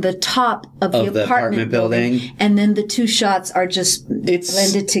from the top of the apartment building. And then the two shots are just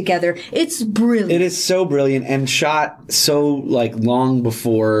blended together. It's brilliant. It is so brilliant and shot so like long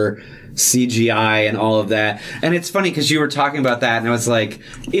before CGI and all of that. And it's funny because you were talking about that and I was like,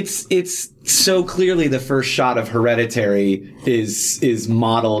 it's so clearly the first shot of Hereditary is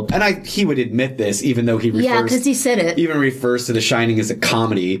modeled. And he would admit this, even though he because he said it. Even refers to The Shining as a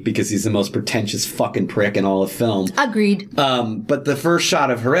comedy because he's the most pretentious fucking prick in all of film. Agreed. But the first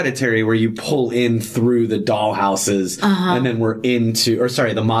shot of Hereditary where you pull in through the dollhouses and then we're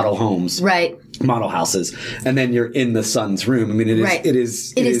the model homes. Right. Model houses, and then you're in the son's room. I mean, it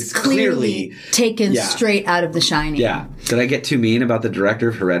is clearly taken straight out of The Shining. Yeah. Did I get too mean about the director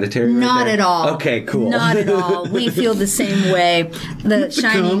of Hereditary? Not at all. Okay, cool. Not at all. We feel the same way. The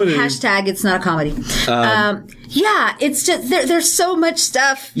Shining hashtag. It's not a comedy. Yeah, it's just there's so much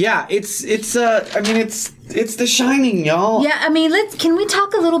stuff. Yeah, it's The Shining, y'all. Yeah, I mean, can we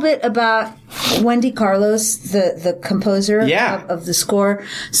talk a little bit about Wendy Carlos, the composer of the score?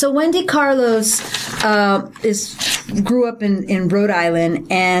 So Wendy Carlos grew up in Rhode Island,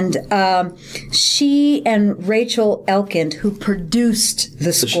 and she and Rachel Elkind, who produced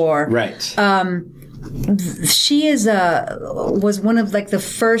the score, right? She was one of like the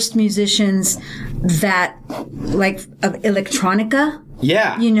first musicians that of electronica.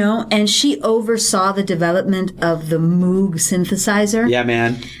 Yeah. You know, and she oversaw the development of the Moog synthesizer. Yeah,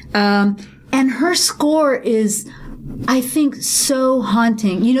 man. And her score is, I think, so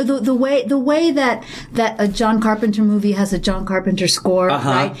haunting. You know, the way that a John Carpenter movie has a John Carpenter score,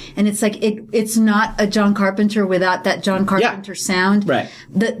 right? And it's like it's not a John Carpenter without that John Carpenter sound. Right.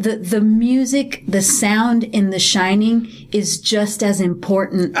 The music, the sound in The Shining is just as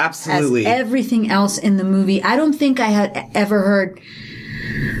important as everything else in the movie. I don't think I had ever heard.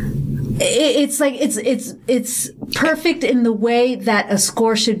 It's like it's perfect in the way that a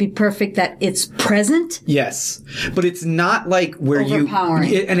score should be perfect, that it's present. Yes, but it's not like where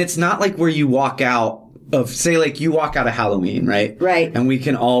it's not like where you walk out of, say, like you walk out of Halloween, right? Right. And we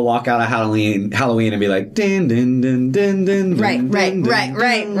can all walk out of Halloween and be like, din, din, din, din, din,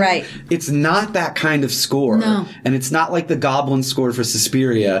 right. It's not that kind of score. No. And it's not like the Goblin score for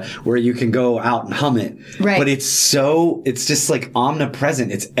Suspiria where you can go out and hum it. Right. But it's just like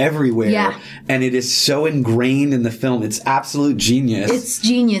omnipresent. It's everywhere. Yeah. And it is so ingrained in the film. It's absolute genius. It's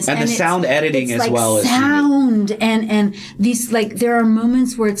genius. And the sound editing as well as sound and these, like, there are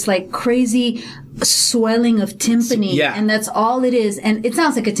moments where it's like crazy swelling of timpani, and that's all it is. And it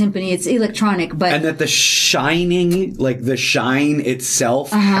sounds like a timpani, it's electronic, but and that the shining, like the shine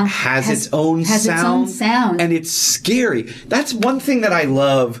itself, has its own sound, and it's scary. That's one thing that I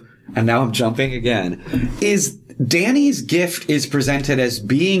love. And now I'm jumping again. Is Danny's gift is presented as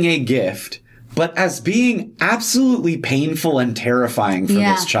being a gift, but as being absolutely painful and terrifying for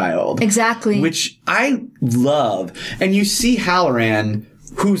this child. Exactly. Which I love. And you see Halloran,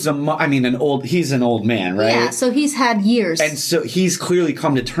 who's he's an old man, right? Yeah, so he's had years. And so he's clearly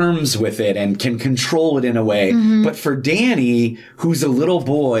come to terms with it and can control it in a way. Mm-hmm. But for Danny, who's a little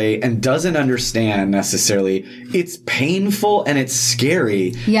boy and doesn't understand necessarily, it's painful and it's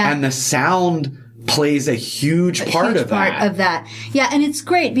scary. Yeah. And the sound plays a huge part of that. Yeah, and it's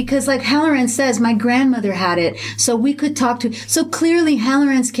great because, like Halloran says, my grandmother had it, so we could talk to. So clearly,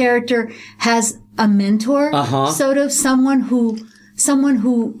 Halloran's character has a mentor, sort of someone who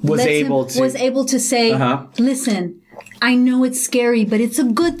was able to say, listen, I know it's scary, but it's a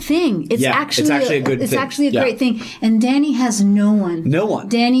good thing. It's actually a good thing. It's actually a great thing. And Danny has no one. No one.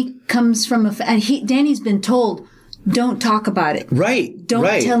 Danny comes from Danny's been told, don't talk about it. Right. Don't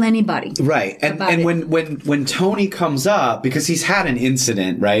tell anybody. Right. And when Tony comes up, because he's had an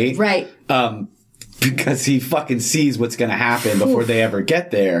incident, right? Right. because he fucking sees what's going to happen before they ever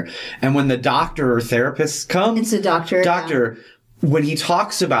get there. And when the doctor or therapist comes, It's a doctor. When he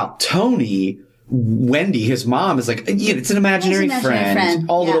talks about Tony, Wendy, his mom, is like, yeah, it's an imaginary friend.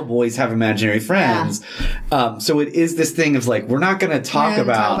 All little boys have imaginary friends. So it is this thing of like, we're not going to talk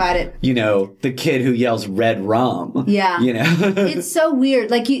about it. You know, the kid who yells red rum. Yeah. You know? It's so weird.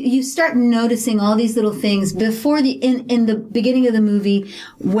 Like you start noticing all these little things before in the beginning of the movie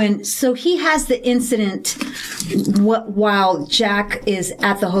so he has the incident while Jack is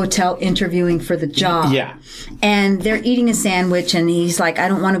at the hotel interviewing for the job. Yeah. And they're eating a sandwich and he's like, I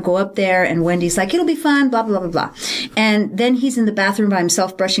don't want to go up there. And Wendy's like, it'll be fun, blah, blah, blah, blah. And then he's in the bathroom by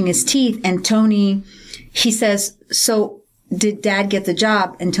himself brushing his teeth. And Tony, he says, so did Dad get the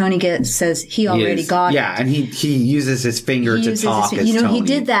job? And Tony says he already got it. Yeah, and he uses his finger to talk as Tony. He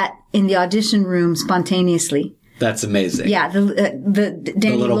did that in the audition room spontaneously. That's amazing. Yeah, the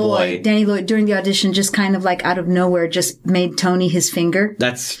Danny little Lloyd, boy. Danny Lloyd during the audition just kind of like out of nowhere just made Tony his finger.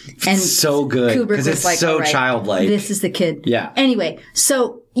 That's and so good Kubrick because was it's like, so all right, childlike. This is the kid. Yeah. Anyway,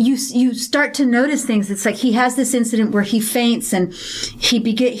 so you start to notice things. It's like he has this incident where he faints and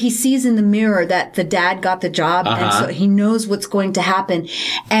he sees in the mirror that the dad got the job, and so he knows what's going to happen.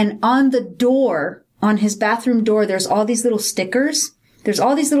 And on the door, on his bathroom door, there's all these little stickers. There's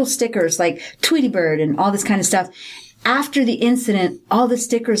all these little stickers like Tweety Bird and all this kind of stuff. After the incident, all the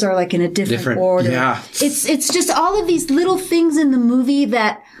stickers are like in a different order. Yeah. It's just all of these little things in the movie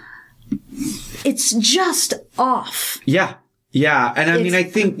that it's just off. Yeah. Yeah. And I mean, I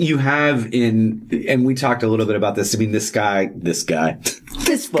think you have and we talked a little bit about this. I mean, this fucking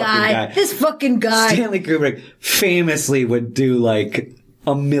guy. Stanley Kubrick famously would do like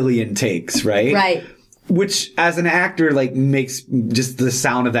a million takes, right? Right. Which, as an actor, like, makes just the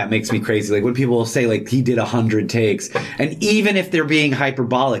sound of that makes me crazy. Like, when people will say, like, he did 100 takes, and even if they're being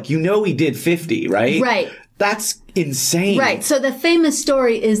hyperbolic, you know he did 50, right? Right. That's insane. Right. So the famous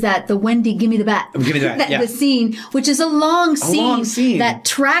story is that the Wendy Gimme the Bat. Gimme the Bat, The scene, which is a long scene that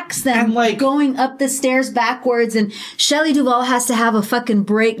tracks them and like, going up the stairs backwards, and Shelley Duvall has to have a fucking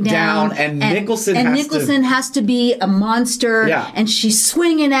breakdown. And Nicholson has to be a monster. Yeah. And she's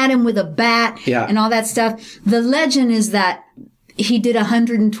swinging at him with a bat. Yeah. And all that stuff. The legend is that he did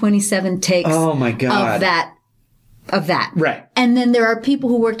 127 takes. Oh my God. Of that. Right. And then there are people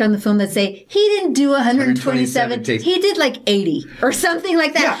who worked on the film that say he didn't do 127 takes. He did like 80 or something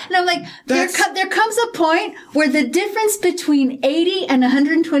like that. Yeah. And I'm like, there comes a point where the difference between 80 and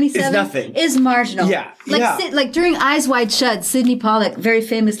 127 is nothing. Is marginal. Yeah. Like during Eyes Wide Shut, Sidney Pollack, very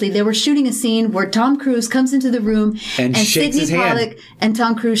famously, they were shooting a scene where Tom Cruise comes into the room and Sidney Pollack and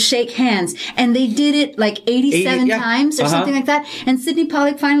Tom Cruise shake hands. And they did it like 87 times or something like that. And Sidney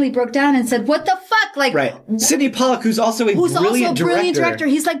Pollack finally broke down and said, what the fuck? Like, right. Sidney Pollack, who's also a brilliant director.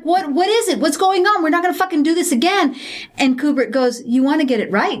 He's like, what is it? What's going on? We're not going to fucking do this again. And Kubrick goes, you want to get it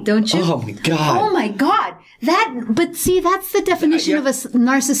right, don't you? Oh my God. Oh my God. But see, that's the definition of a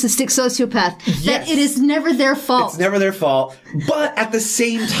narcissistic sociopath. Yes. That it is never their fault. It's never their fault. But at the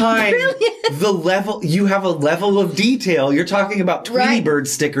same time, you have a level of detail. You're talking about Tweety Bird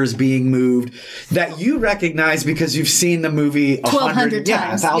stickers being moved that you recognize because you've seen the movie 1,200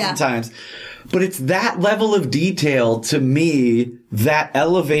 times. 1,000 times. But it's that level of detail to me that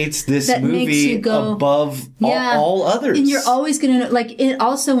elevates this movie above all others. And you're always going to know, like,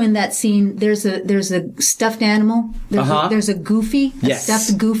 also in that scene, there's a stuffed animal. There's a Goofy,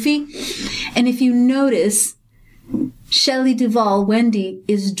 stuffed Goofy. And if you notice, Shelley Duvall, Wendy,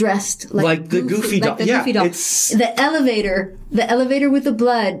 is dressed like the Goofy doll. Goofy doll. It's the elevator with the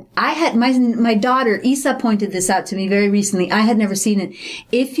blood. I had my daughter Isa pointed this out to me very recently. I had never seen it.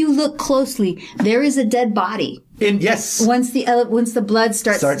 If you look closely, there is a dead body. Once the blood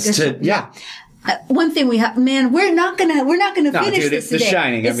starts to one thing we have, man, we're not gonna finish this today. The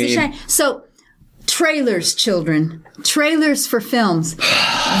Shining. It's The Shining. So trailers, children, trailers for films.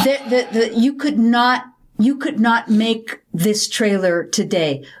 You could not make this trailer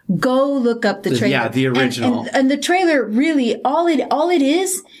today. Go look up the trailer. Yeah, the original. And the trailer really, all it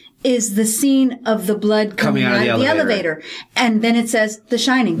is the scene of the blood coming out of the elevator. And then it says The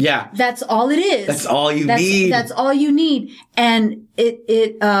Shining. Yeah. That's all it is. That's all you need. That's all you need. And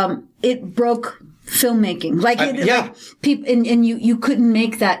it broke filmmaking. And you couldn't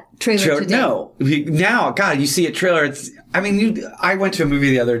make that trailer today. No. Now, God, you see a trailer, I went to a movie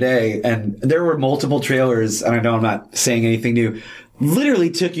the other day and there were multiple trailers, and I know I'm not saying anything new, literally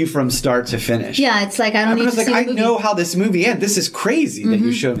took you from start to finish. Yeah, it's like, I don't need to see the movie. I know how this movie ends. This is crazy that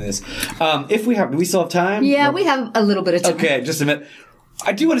you showed me this. Do we still have time? Yeah, we have a little bit of time. Okay, just a minute.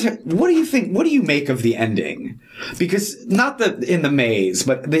 I do want to. What do you think? What do you make of the ending? Because not in the maze,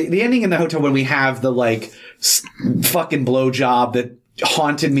 but the ending in the hotel when we have the fucking blowjob that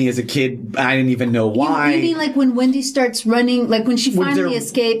haunted me as a kid. I didn't even know why. You mean like when Wendy starts running, like when she finally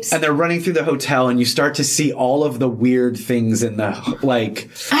escapes, and they're running through the hotel, and you start to see all of the weird things in the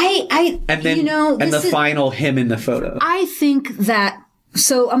final him in the photo. I think that.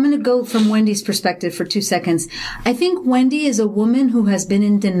 So I'm going to go from Wendy's perspective for 2 seconds. I think Wendy is a woman who has been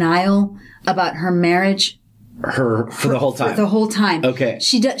in denial about her marriage. For the whole time. For the whole time. Okay.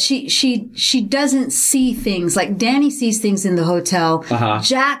 She doesn't see things like Danny sees things in the hotel.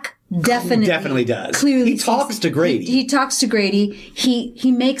 Jack definitely does. Clearly, he talks to Grady. He talks to Grady.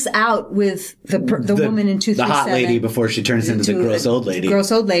 He makes out with the woman in 237. The hot lady before she turns into the gross old lady.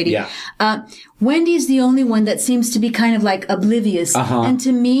 Gross old lady. Yeah. Wendy's the only one that seems to be kind of like oblivious. And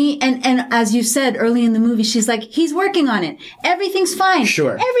to me, and as you said early in the movie, she's like, he's working on it. Everything's fine.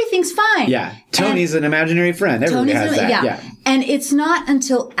 Sure. Everything's fine. Yeah. Tony's an imaginary friend. Everybody has that. Yeah. And it's not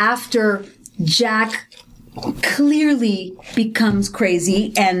until after Jack clearly becomes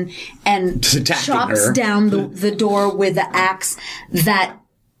crazy and chops down the door with the axe that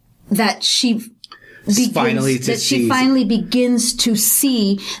she finally begins to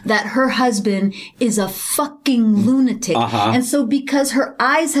see that her husband is a fucking lunatic. And so because her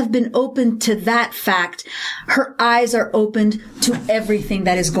eyes have been opened to that fact, her eyes are opened to everything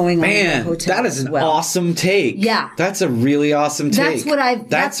that is going on in the hotel. That is an awesome take. Yeah. That's a really awesome take.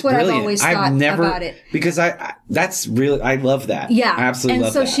 That's what I've always thought about it. Because I love that. Yeah. I absolutely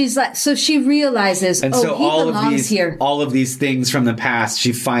love that. So she realizes, he belongs here. All of these things from the past,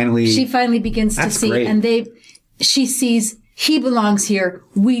 she finally begins to see. Great. And she sees he belongs here.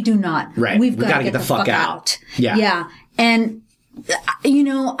 We do not. Right. We've got to get the fuck out. Yeah. Yeah. And,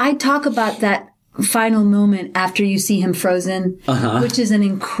 I talk about that final moment after you see him frozen, which is an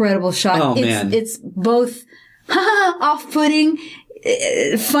incredible shot. Oh, man. It's both off-putting,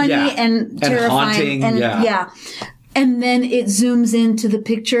 funny, and terrifying. Haunting. And then it zooms into the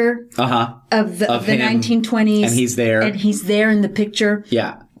picture of the 1920s. And he's there. And he's there in the picture.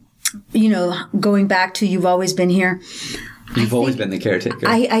 Yeah. Going back to You've Always Been Here. You've always been the caretaker.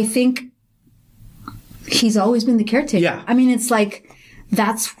 I think he's always been the caretaker. Yeah. I mean, it's like,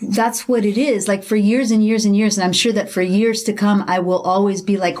 that's what it is. Like for years and years and years. And I'm sure that for years to come, I will always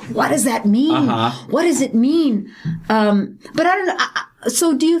be like, what does that mean? What does it mean? But I don't know.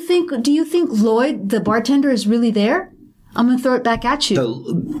 So do you think Lloyd, the bartender, is really there? I'm going to throw it back at you.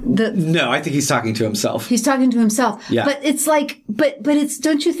 No, I think he's talking to himself. He's talking to himself. Yeah. But it's like, but it's,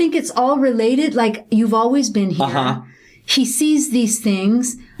 don't you think it's all related? Like, you've always been here. He sees these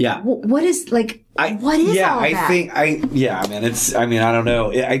things. Yeah. What is all that? I don't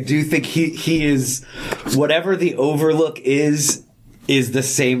know. I do think he is, whatever the Overlook is the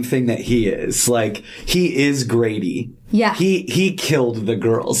same thing that he is. Like, he is Grady. Yeah. He killed the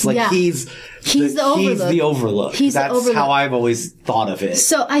girls. Like, he's the Overlook. That's how I've always thought of it.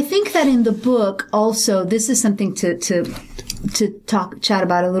 So I think that in the book also, this is something to chat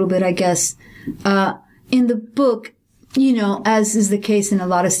about a little bit, I guess. In the book, as is the case in a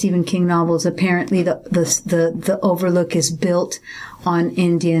lot of Stephen King novels, apparently the Overlook is built on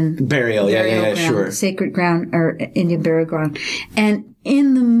Indian burial ground, sure. Sacred ground or Indian burial ground. And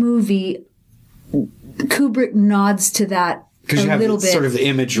in the movie, Kubrick nods to that a little bit. Sort of the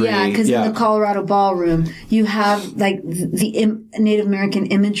imagery. Yeah, because in the Colorado Ballroom, you have like the Native American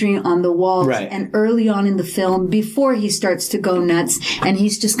imagery on the walls. Right. And early on in the film, before he starts to go nuts, and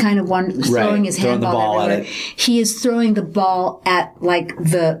he's just kind of throwing his handball everywhere. He is throwing the ball at like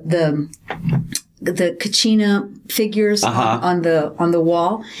the Kachina figures on the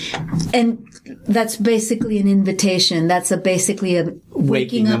wall, and that's basically an invitation. That's basically a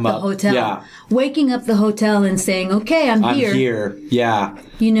waking up the hotel. Yeah. Waking up the hotel and saying, "Okay, I'm here. I'm here." Yeah.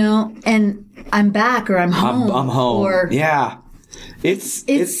 And I'm back, or I'm home. I'm home. Or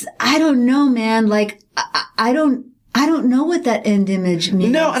it's I don't know, man. Like I don't know what that end image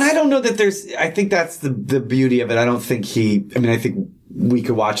means. No, and I don't know that I think that's the beauty of it. I think we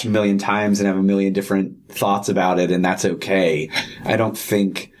could watch it a million times and have a million different thoughts about it, and that's okay.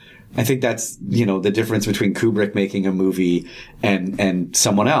 I think that's, the difference between Kubrick making a movie and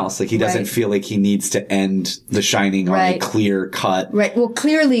someone else. Like, he doesn't feel like he needs to end The Shining on a clear cut. Right. Well,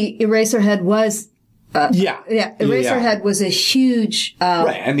 clearly Eraserhead was, Eraserhead was a huge,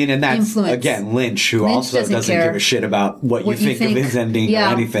 right. I mean, and that's, influence. Again, Lynch, who also doesn't give a shit about what you think of his ending or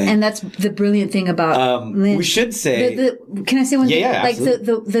anything. And that's the brilliant thing about Lynch. We should say, can I say one thing? Yeah, like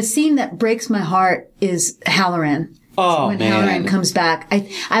the scene that breaks my heart is Halloran. Oh, when man. Halloran comes back.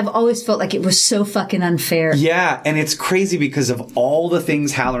 I've always felt like it was so fucking unfair. Yeah, and it's crazy because of all the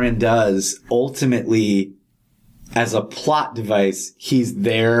things Halloran does, ultimately, as a plot device, he's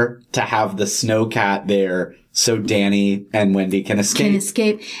there to have the snowcat there so Danny and Wendy can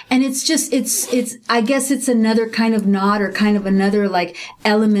escape. And it's just, it's, I guess it's another kind of nod or kind of another like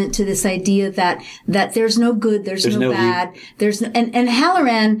element to this idea that there's no good, there's no bad, and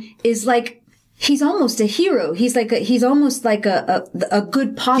Halloran is like, he's almost a hero. He's almost like a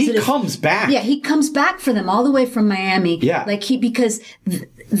good positive. He comes back. Yeah, he comes back for them all the way from Miami. Yeah. Like because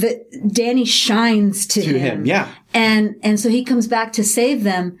Danny shines to him. Yeah. And so he comes back to save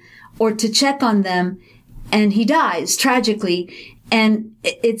them or to check on them, and he dies tragically. And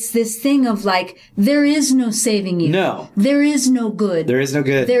it's this thing of like, there is no saving you. No. There is no good. There is no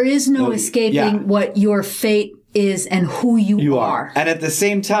good. There is no escaping what your fate is and who you are. And at the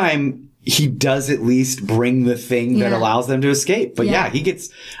same time, he does at least bring the thing that allows them to escape. But he gets,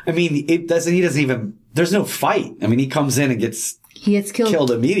 he doesn't even, there's no fight. I mean, he comes in and gets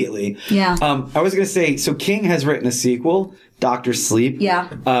killed immediately. Yeah. I was going to say, so King has written a sequel, Dr. Sleep.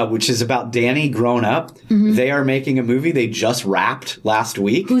 Yeah. Which is about Danny grown up. Mm-hmm. They are making a movie they just wrapped last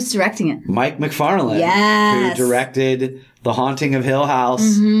week. Who's directing it? Mike McFarlane. Yes. Who directed The Haunting of Hill House.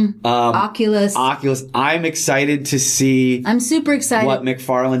 Mm-hmm. Oculus. I'm excited to see. I'm super excited. What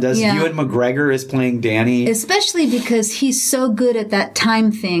McFarlane does. Yeah. Ewan McGregor is playing Danny. Especially because he's so good at that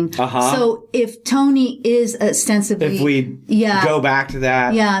time thing. Uh-huh. So if Tony is ostensibly. If we go back to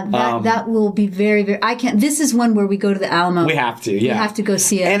that. Yeah, that will be very, very. This is one where we go to the Alamo. We have to, yeah. We have to go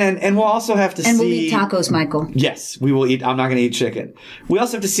see it. And we'll also have to see. And we'll eat tacos, Michael. Yes, we will eat. I'm not going to eat chicken. We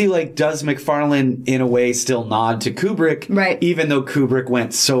also have to see, like, does McFarlane, in a way, still nod to Kubrick? Right. Even though Kubrick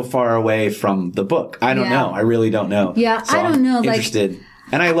went so far away from the book. I don't know. I really don't know. Yeah, so I don't know. I'm interested.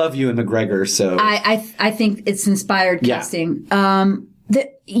 And I love Ewan McGregor, so. I think it's inspired casting.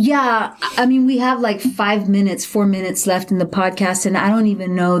 We have like 4 minutes left in the podcast, and I don't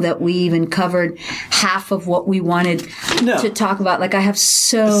even know that we even covered half of what we wanted to talk about. Like, I have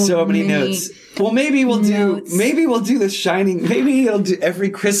so many notes. Well, maybe we'll do The Shining. Maybe it'll do every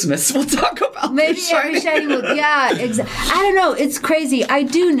Christmas. We'll talk about The Shining. Every Shining will. Yeah, exactly. I don't know. It's crazy. I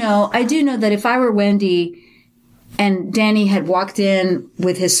do know that if I were Wendy and Danny had walked in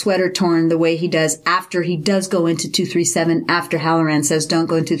with his sweater torn the way he does after he does go into 237, after Halloran says don't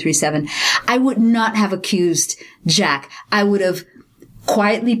go in 237, I would not have accused Jack. I would have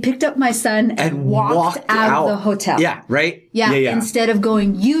quietly picked up my son and walked out of the hotel. Yeah, right? Yeah. Instead of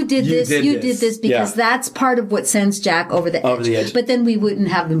going, you did this, because that's part of what sends Jack over the edge. But then we wouldn't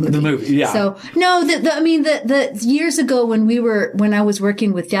have the movie. Yeah. So, no, the years ago when I was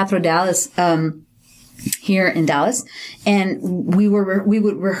working with Teatro Dallas, here in Dallas, and we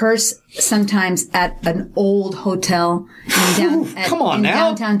would rehearse sometimes at an old hotel in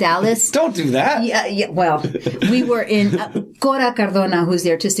downtown Dallas. Don't do that. Yeah. Well, we were in Cora Cardona, who's the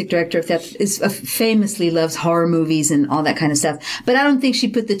artistic director of that, famously loves horror movies and all that kind of stuff. But I don't think she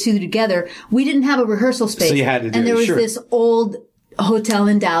put the two together. We didn't have a rehearsal space, so you had to do and there was this old hotel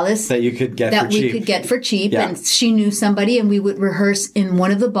in Dallas that you could get for cheap. And she knew somebody, and we would rehearse in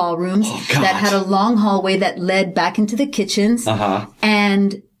one of the ballrooms that had a long hallway that led back into the kitchens.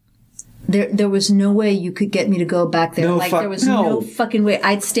 And there was no way you could get me to go back there. There was no fucking way.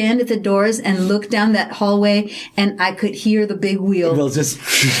 I'd stand at the doors and look down that hallway, and I could hear the big wheel. They'll just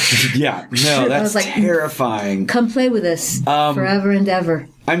that's terrifying. Come play with us forever and ever.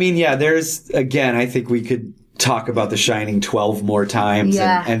 I mean, I think we could talk about The Shining 12 more times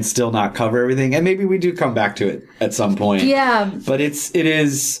and still not cover everything. And maybe we do come back to it at some point. Yeah. But it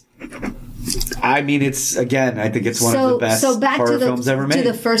is, I think it's one of the best horror films ever made.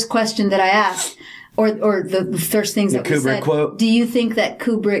 To the first question that I asked, or the first things that we Kubrick said. Quote. Do you think that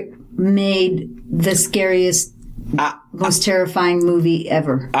Kubrick made the scariest, most terrifying movie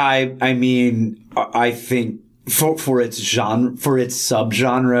ever? I think for its genre, for its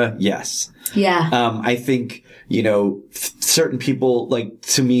subgenre, yes. Yeah. I think, certain people, like,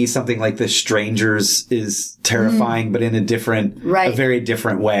 to me, something like The Strangers is terrifying, but in a very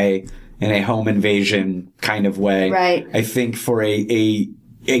different way, in a home invasion kind of way. Right. I think for a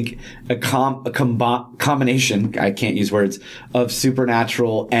combination, I can't use words, of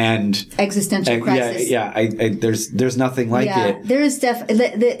supernatural and existential crisis. There's nothing like it. There is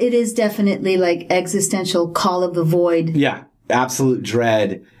it is definitely like existential call of the void. Yeah. Absolute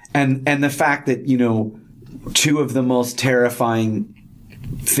dread. And the fact that, two of the most terrifying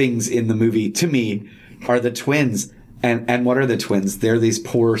things in the movie to me are the twins. And what are the twins? They're these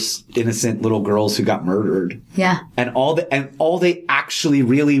poor, innocent little girls who got murdered. Yeah. And all they actually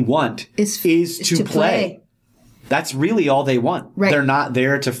really want is to play. that's really all they want. Right. They're not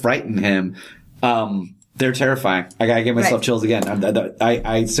there to frighten him. They're terrifying. I gotta give myself chills again.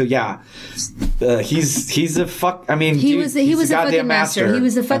 He's a fuck. I mean, he was a fucking master. He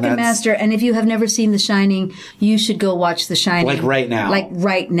was a fucking master. And if you have never seen The Shining, you should go watch The Shining. Like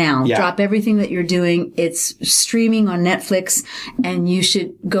right now. Yeah. Drop everything that you're doing. It's streaming on Netflix, and you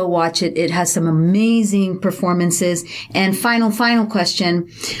should go watch it. It has some amazing performances. And final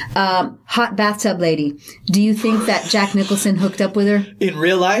question. Hot bathtub lady. Do you think that Jack Nicholson hooked up with her? In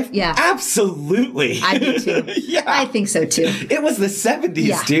real life? Yeah. Absolutely. I do too. Yeah. I think so too. It was the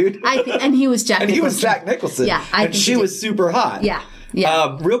 70s, dude. And he was Jack Nicholson. And he was Jack Nicholson. Yeah. And she was super hot. Yeah.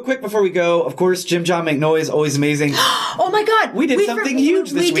 Yeah. Real quick before we go, of course, Jim John McNoy is always amazing. Oh my God. We did something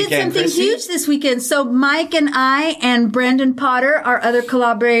huge this weekend. We did something Chrissy. huge this weekend. So Mike and I and Brandon Potter, our other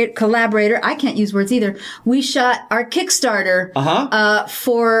collaborator, I can't use words either. We shot our Kickstarter,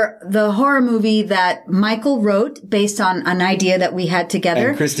 for the horror movie that Michael wrote based on an idea that we had together.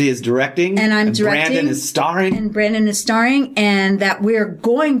 And Christy is directing. And I'm directing. Brandon is starring. And that we're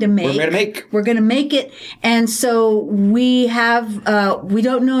going to make. We're going to make it. And so we have, we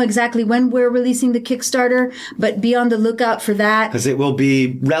don't know exactly when we're releasing the Kickstarter, but be on the lookout for that. Because it will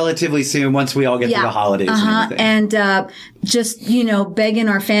be relatively soon once we all get through the holidays and everything. And just, begging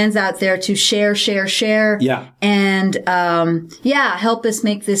our fans out there to share. Yeah. And, help us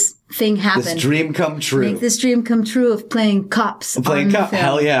make this thing happen. This dream come true. Make this dream come true of playing cops.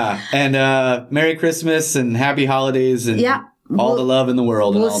 Hell yeah. And Merry Christmas and Happy Holidays and all the love in the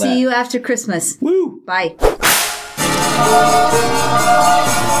world and all that. We'll see you after Christmas. Woo! Bye.